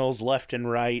signals left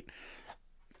and right.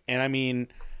 And I mean,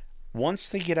 once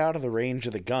they get out of the range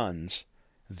of the guns,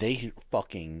 they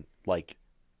fucking, like,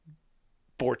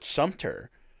 Fort Sumter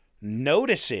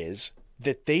notices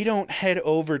that they don't head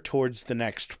over towards the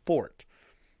next fort.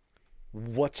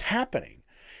 What's happening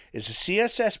is the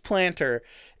CSS Planter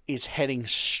is heading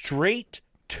straight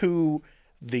to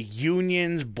the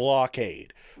Union's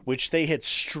blockade, which they had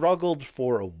struggled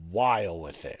for a while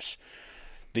with this.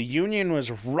 The Union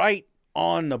was right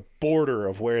on the border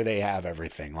of where they have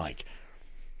everything. Like,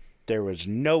 there was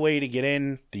no way to get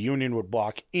in. The Union would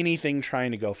block anything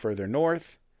trying to go further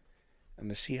north. And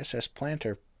the CSS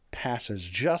Planter passes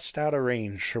just out of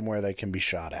range from where they can be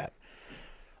shot at.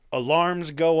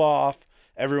 Alarms go off.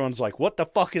 Everyone's like, what the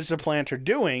fuck is the Planter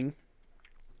doing?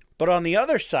 But on the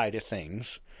other side of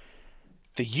things,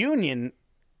 the Union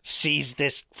sees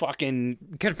this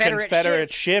fucking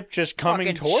Confederate ship just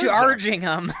coming towards them. Charging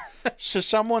them. So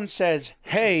someone says,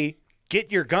 hey,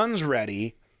 get your guns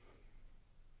ready.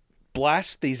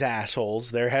 Blast these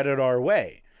assholes. They're headed our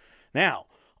way. Now,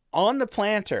 on the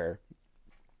Planter,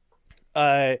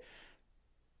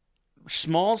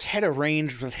 Smalls had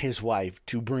arranged with his wife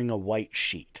to bring a white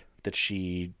sheet that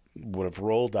she would have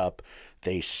rolled up.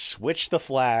 They switched the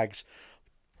flags,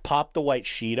 popped the white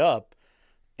sheet up,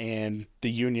 and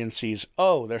the Union sees,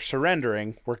 oh, they're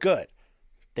surrendering. We're good.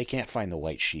 They can't find the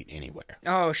white sheet anywhere.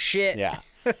 Oh, shit. Yeah.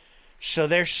 So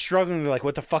they're struggling. They're like,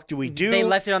 what the fuck do we do? They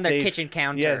left it on their kitchen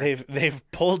counter. Yeah,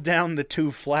 they've pulled down the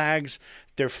two flags.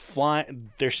 They're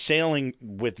sailing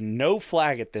with no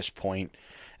flag at this point.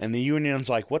 And the Union's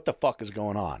like, what the fuck is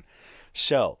going on?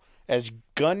 So, as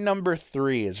gun number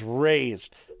 3 is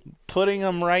raised, putting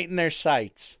them right in their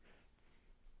sights,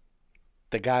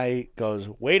 the guy goes,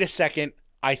 wait a second,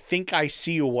 I think I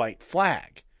see a white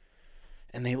flag.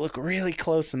 And they look really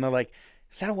close and they're like,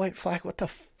 is that a white flag? What the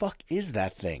fuck is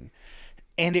that thing?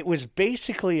 And it was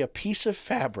basically a piece of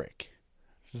fabric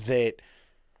that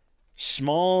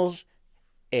Smalls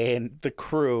and the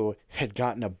crew had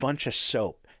gotten a bunch of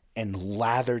soap and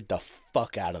lathered the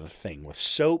fuck out of the thing with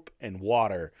soap and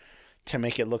water to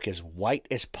make it look as white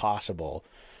as possible.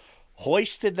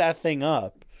 Hoisted that thing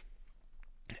up,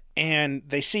 and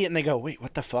they see it and they go, wait,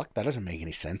 what the fuck? That doesn't make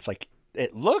any sense. Like,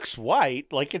 it looks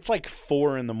white. Like, it's like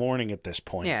 4 a.m. at this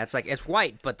point. Yeah, it's like, it's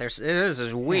white, but this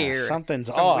is weird. Something's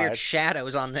Some odd. weird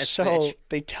shadows on this So bitch.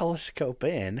 they telescope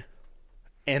in,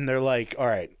 and they're like, all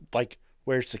right, like,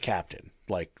 where's the captain?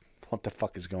 Like, what the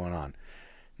fuck is going on? And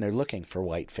they're looking for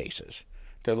white faces.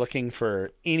 They're looking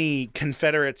for any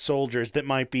Confederate soldiers that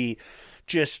might be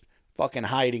just fucking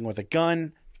hiding with a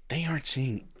gun. They aren't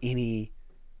seeing any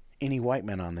white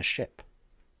men on the ship.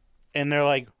 And they're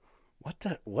like, what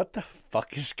the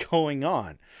fuck is going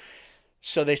on?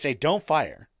 So they say, don't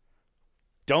fire.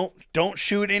 Don't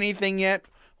shoot anything yet.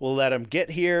 We'll let them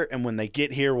get here, and when they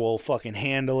get here, we'll fucking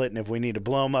handle it. And if we need to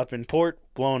blow them up in port,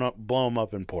 blow them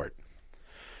up in port.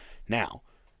 Now,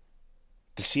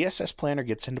 the CSS Planner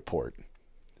gets into port,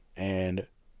 and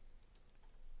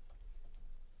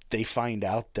they find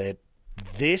out that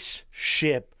this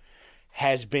ship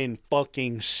has been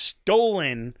fucking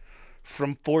stolen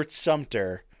from Fort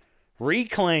Sumter,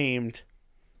 reclaimed,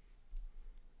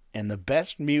 and the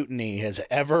best mutiny has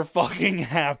ever fucking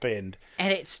happened.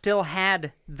 And it still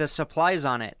had the supplies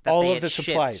on it. That All they of had the shipped.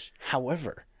 supplies.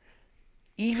 However,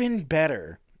 even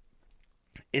better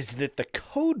is that the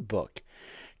code book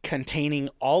containing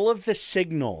all of the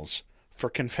signals for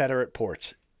Confederate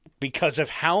ports, because of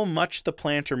how much the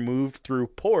planter moved through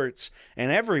ports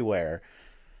and everywhere,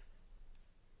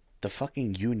 the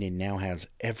fucking Union now has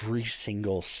every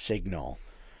single signal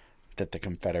that the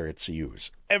Confederates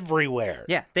use. Everywhere.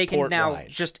 Yeah, they can now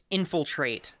port-wise. just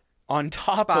infiltrate On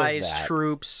top spies, of that,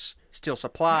 troops, steal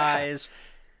supplies.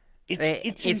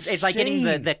 it's like getting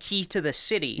insane. the key to the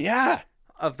city Yeah.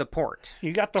 of the port.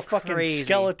 You got the fucking crazy.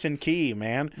 skeleton key,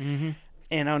 man. Mm-hmm.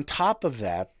 And on top of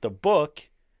that, the book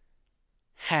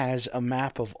has a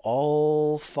map of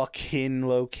all fucking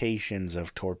locations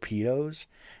of torpedoes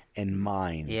and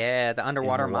mines. Yeah, the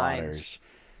underwater in the mines. waters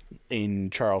in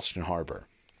Charleston Harbor.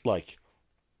 Like,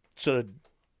 so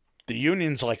the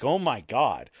Union's like, oh my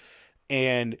God.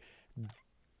 And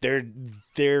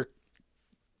they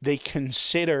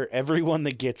consider everyone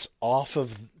that gets off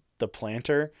of the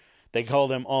planter, they call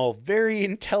them all very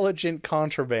intelligent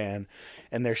contraband,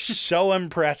 and they're so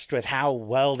impressed with how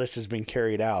well this has been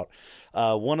carried out.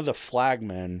 One of the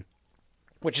flagmen,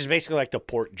 which is basically like the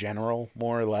port general,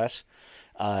 more or less,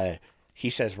 he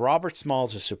says, Robert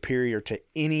Smalls is superior to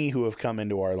any who have come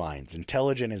into our lines,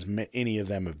 intelligent as any of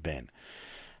them have been.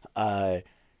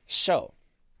 So,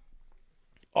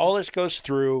 all this goes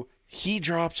through. He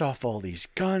drops off all these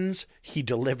guns. He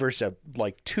delivers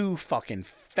 2 fucking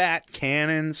fat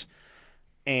cannons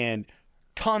and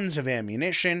tons of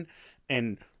ammunition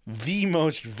and the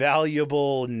most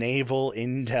valuable naval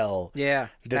intel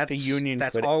that the Union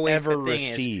could ever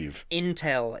receive.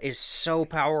 Intel is so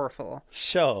powerful.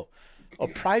 So, a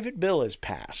private bill is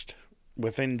passed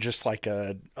within just like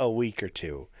a week or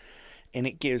two, and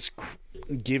it gives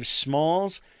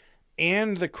Smalls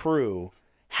and the crew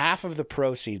half of the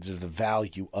proceeds of the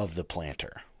value of the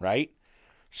planter, right?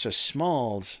 So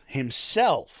Smalls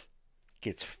himself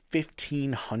gets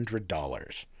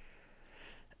 $1,500.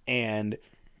 And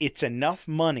it's enough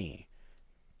money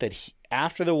that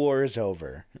after the war is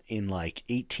over, in like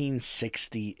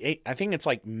 1860, I think it's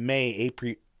like May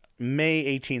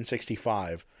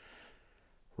 1865,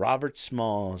 Robert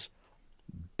Smalls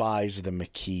buys the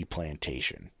McKee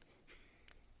plantation.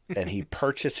 And he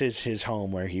purchases his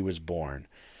home where he was born.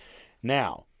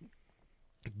 Now,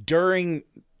 during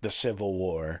the Civil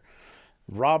War,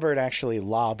 Robert actually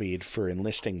lobbied for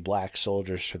enlisting black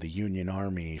soldiers for the Union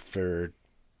Army for,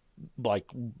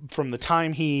 from the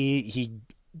time he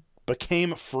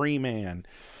became a free man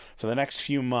for the next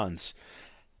few months.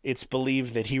 It's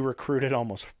believed that he recruited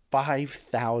almost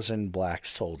 5,000 black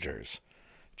soldiers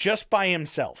just by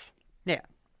himself. Yeah.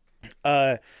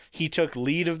 He took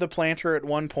lead of the planter at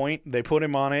one point. They put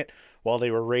him on it while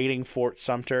they were raiding Fort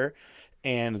Sumter,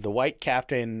 and the white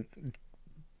captain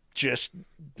just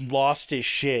lost his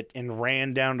shit and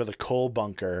ran down to the coal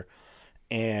bunker,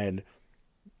 and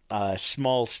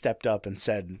Smalls stepped up and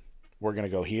said, we're going to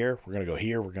go here, we're going to go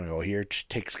here, we're going to go here. Just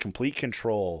takes complete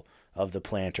control of the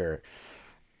planter,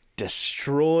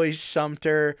 destroys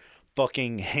Sumter,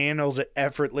 fucking handles it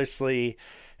effortlessly.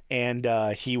 And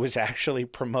he was actually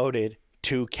promoted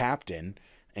to captain,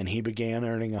 and he began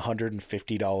earning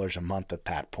 $150 a month at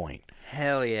that point.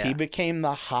 Hell yeah. He became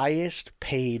the highest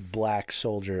paid black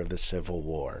soldier of the Civil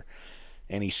War,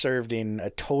 and he served in a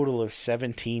total of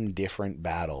 17 different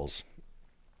battles.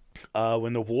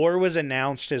 When the war was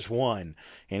announced as won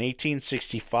in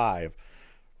 1865,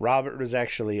 Robert was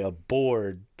actually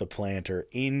aboard the planter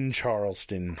in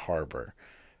Charleston Harbor,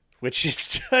 which is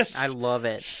just... I love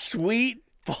it. Sweet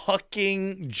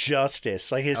fucking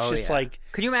justice. Like, it's like...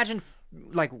 Could you imagine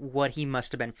like what he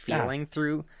must have been feeling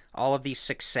through all of these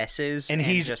successes, and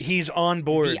he's on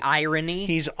board. The irony.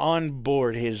 He's on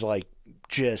board his like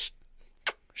just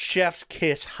chef's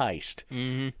kiss heist,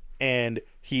 and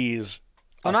he's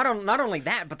well, not only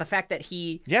that, but the fact that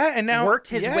he and now worked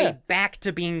his way back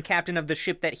to being captain of the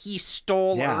ship that he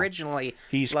stole originally.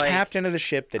 He's like, captain of the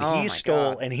ship that he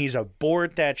stole, and he's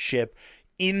aboard that ship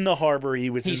in the harbor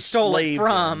he stole it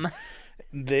from.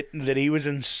 That he was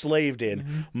enslaved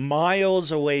in,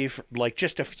 miles away, like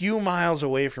just a few miles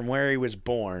away from where he was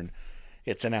born.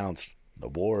 It's announced the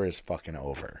war is fucking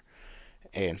over,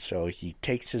 and so he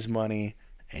takes his money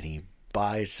and he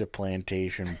buys the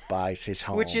plantation, buys his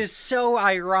home, which is so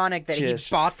ironic that he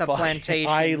bought the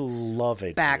plantation. I love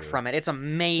it. Back from it. It's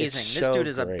amazing. This dude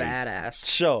is a badass.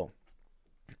 So,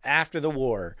 after the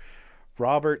war,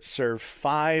 Robert served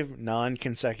 5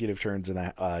 non-consecutive terms in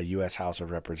the U.S. House of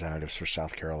Representatives for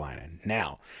South Carolina.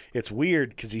 Now, it's weird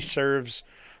because he serves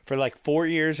for like 4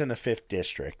 years in the 5th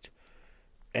District,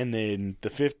 and then the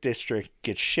 5th District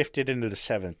gets shifted into the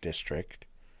 7th District,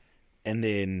 and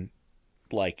then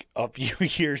like a few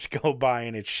years go by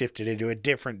and it's shifted into a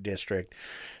different district.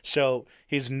 So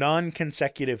his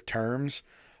non-consecutive terms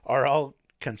are all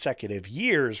consecutive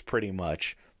years pretty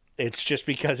much. It's just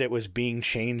because it was being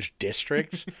changed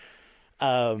districts.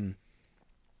 And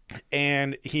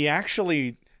he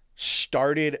actually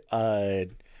started a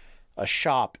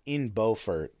shop in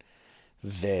Beaufort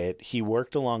that he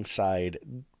worked alongside,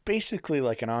 basically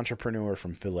like an entrepreneur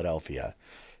from Philadelphia.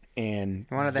 And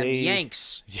one of them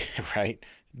Yanks. Yeah, right.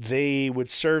 They would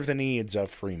serve the needs of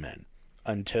freemen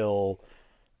until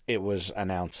it was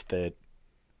announced that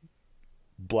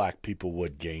black people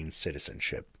would gain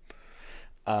citizenship.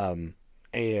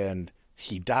 And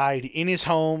he died in his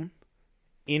home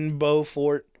in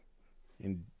Beaufort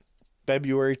in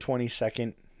February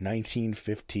 22nd,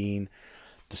 1915,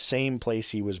 the same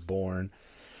place he was born.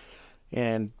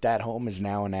 And that home is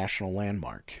now a national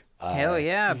landmark. Hell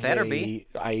yeah, better be.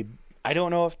 I don't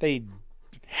know if they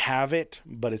have it,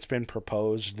 but it's been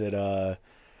proposed that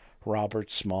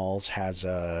Robert Smalls has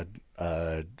a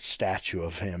statue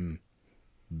of him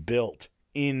built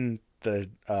in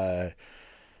the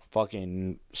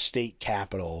fucking state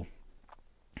capitol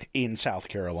in South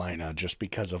Carolina, just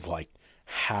because of like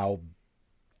how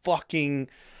fucking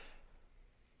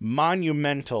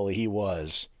monumental he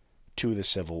was to the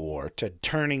Civil War, to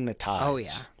turning the tides. Oh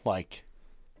yeah, like.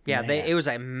 Yeah, it was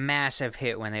a massive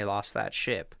hit when they lost that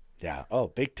ship. Yeah. Oh,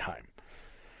 big time.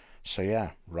 So,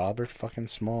 yeah, Robert fucking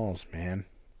Smalls, man.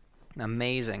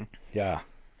 Amazing. Yeah.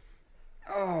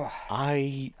 Oh.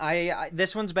 I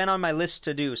this one's been on my list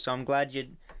to do, so I'm glad you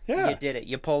did it.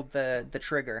 You pulled the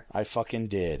trigger. I fucking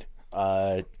did.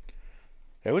 It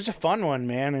was a fun one,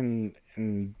 man,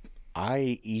 and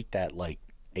I eat that, like,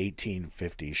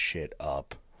 1850s shit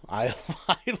up. I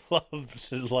love,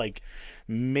 like,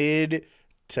 mid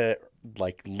to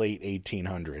like late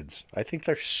 1800s. I think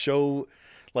they're so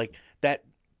like that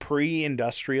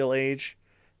pre-industrial age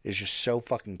is just so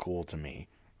fucking cool to me.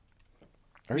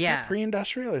 Or is that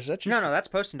pre-industrial? Is that just No, that's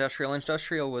post-industrial.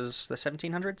 Industrial was the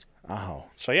 1700s. Oh.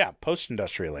 So yeah,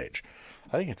 post-industrial age.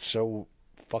 I think it's so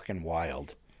fucking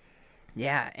wild.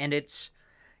 Yeah, and it's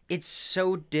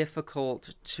so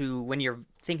difficult to when you're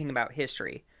thinking about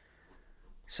history.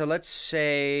 So let's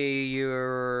say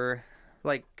you're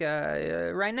like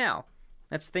right now,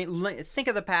 let's think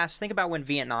of the past. Think about when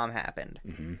Vietnam happened.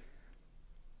 Mm-hmm.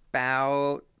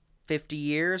 About 50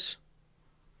 years.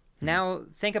 Mm-hmm. Now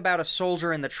think about a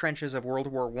soldier in the trenches of World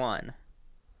War I.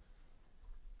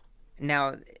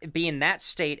 Now be in that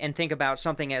state and think about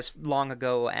something as long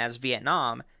ago as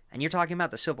Vietnam, and you're talking about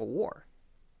the Civil War.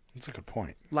 That's a good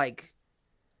point. Like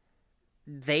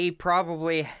they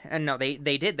probably no, they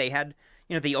did. They had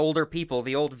the older people,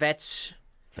 the old vets.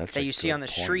 That you see on the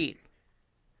street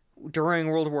during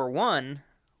World War I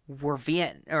were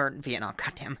Vietnam,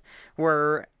 goddamn,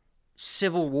 were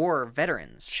Civil War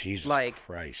veterans. Jesus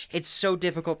Christ. It's so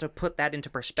difficult to put that into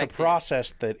perspective. To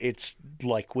process that it's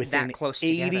like within that close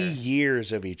 80 together.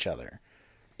 Years of each other.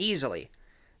 Easily.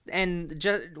 And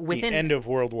just within... the end of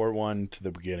World War I to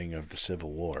the beginning of the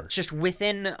Civil War. Just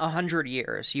within 100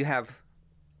 years, you have...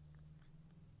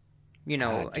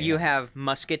 you have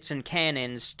muskets and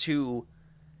cannons to...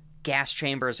 gas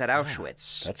chambers at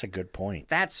Auschwitz. That's a good point.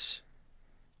 That's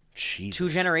Jesus. 2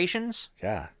 generations?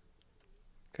 Yeah.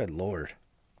 Good Lord.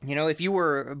 If you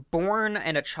were born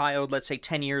and a child, let's say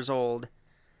 10 years old,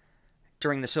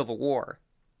 during the Civil War,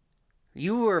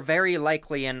 you were very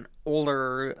likely an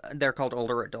older, they're called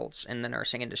older adults in the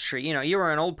nursing industry. You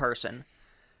were an old person.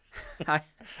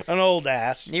 An old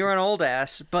ass. You were an old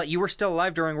ass, but you were still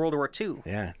alive during World War II.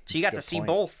 Yeah. So you got to see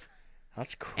both.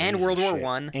 That's crazy. And World War shit.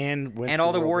 One. And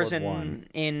all the wars World War One.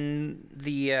 in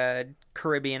the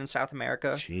Caribbean and South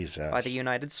America. Jesus. By the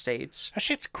United States. That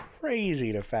shit's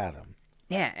crazy to fathom.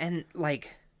 Yeah, and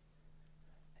like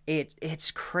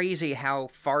it's crazy how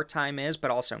far time is,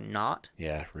 but also not.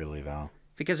 Yeah, really though.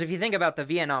 Because if you think about the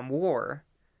Vietnam War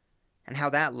and how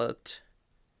that looked,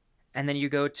 and then you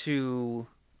go to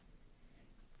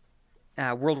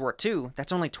World War II,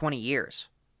 that's only 20 years.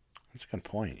 That's a good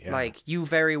point, yeah. Like, you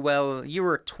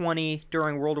were 20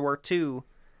 during World War II.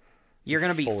 You're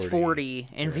going to be 40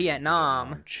 in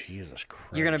Vietnam. Jesus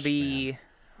Christ. You're going to be,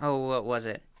 what was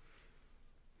it?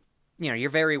 You're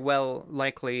very well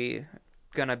likely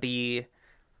going to be,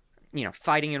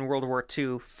 fighting in World War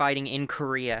II, fighting in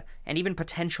Korea, and even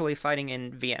potentially fighting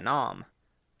in Vietnam.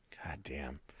 God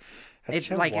damn.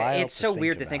 It's so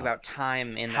weird to think about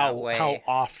time in that way. How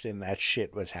often that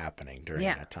shit was happening during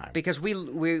that time. Because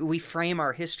we frame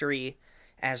our history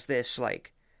as this,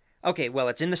 like, okay, well,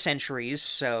 it's in the centuries,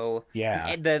 so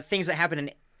the things that happened in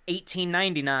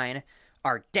 1899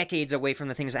 are decades away from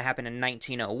the things that happened in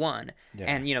 1901. Yeah.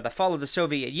 And, the fall of the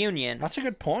Soviet Union... That's a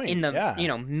good point. In the,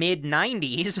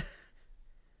 mid-90s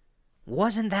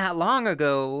wasn't that long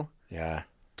ago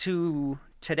to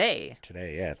today.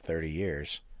 Today, yeah, 30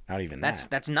 years. Not even that.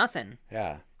 That's nothing.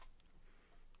 Yeah.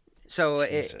 So,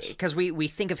 because we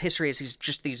think of history as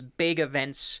these big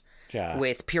events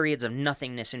with periods of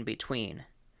nothingness in between.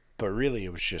 But really,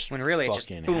 it was just when really it's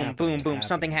just boom, boom, boom.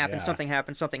 Something happens, something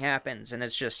happens, something happens, and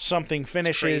it's just something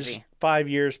finishes. 5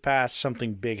 years pass,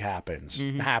 something big happens.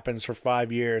 Happens for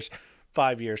 5 years.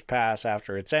 5 years pass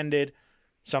after it's ended,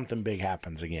 something big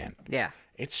happens again. Yeah,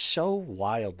 it's so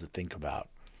wild to think about.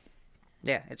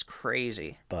 Yeah, it's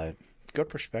crazy. But good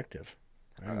perspective.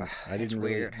 I didn't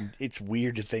really. Weird. It's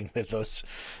weird to think that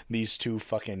these two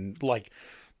fucking like.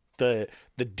 The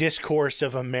discourse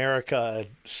of America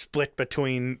split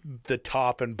between the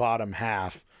top and bottom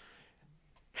half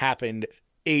happened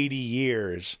 80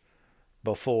 years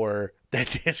before the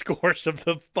discourse of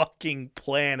the fucking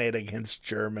planet against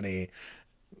Germany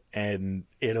and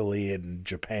Italy and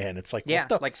Japan. It's like, what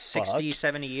the like fuck? 60,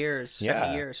 70 years,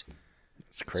 70 years.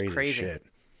 It's crazy shit.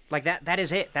 Like that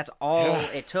is it. That's all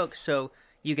it took. So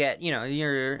you get,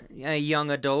 you're a young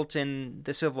adult in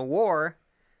the Civil War,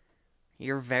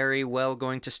 you're very well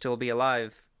going to still be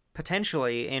alive.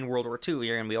 Potentially in World War II,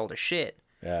 you're going to be old as shit.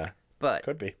 Yeah. But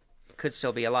could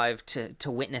still be alive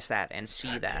to witness that and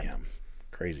see that. Damn.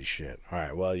 Crazy shit. All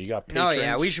right, well, you got patrons. Oh,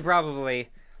 yeah, we should probably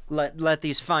let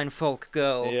these fine folk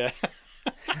go. Yeah.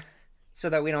 So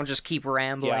that we don't just keep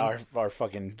rambling. Yeah, our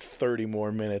fucking 30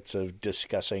 more minutes of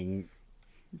discussing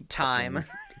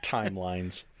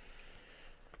timelines.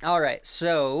 All right,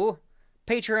 so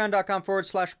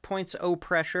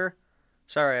patreon.com/points-o-pressure.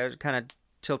 Sorry, I was kind of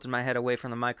tilted my head away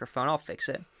from the microphone. I'll fix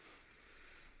it.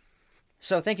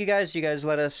 So thank you guys. You guys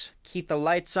let us keep the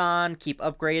lights on, keep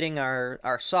upgrading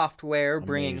our software,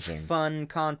 bringing fun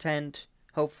content,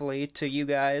 hopefully, to you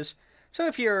guys. So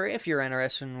if you're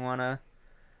interested and want to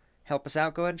help us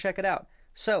out, go ahead and check it out.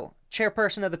 So,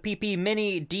 chairperson of the PP,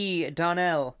 Minnie D.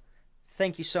 Donnell,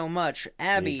 thank you so much.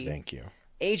 Abby. Big thank you.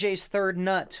 AJ's Third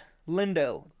Nut,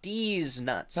 Lindo, D's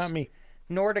Nuts. Not me.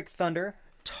 Nordic Thunder,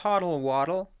 Toddle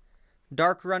Waddle,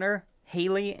 Dark Runner,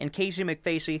 Haley, and Casey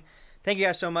McFacey. Thank you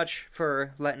guys so much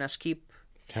for letting us keep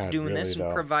doing this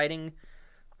and providing,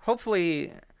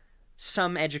 hopefully,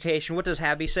 some education. What does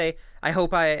Habby say? I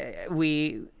hope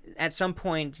we at some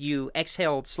point you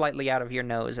exhaled slightly out of your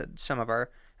nose at some of our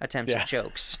attempts at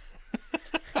jokes.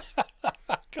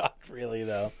 God, really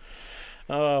though.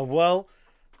 Well,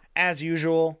 as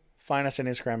usual, find us on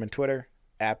Instagram and Twitter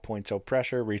at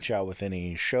 @PointsOPressure. Reach out with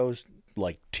any shows,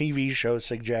 like TV show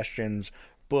suggestions,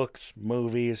 books,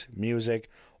 movies, music,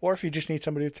 or if you just need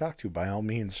somebody to talk to, by all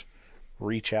means,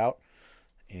 reach out,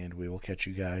 and we will catch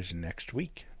you guys next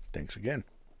week. Thanks again.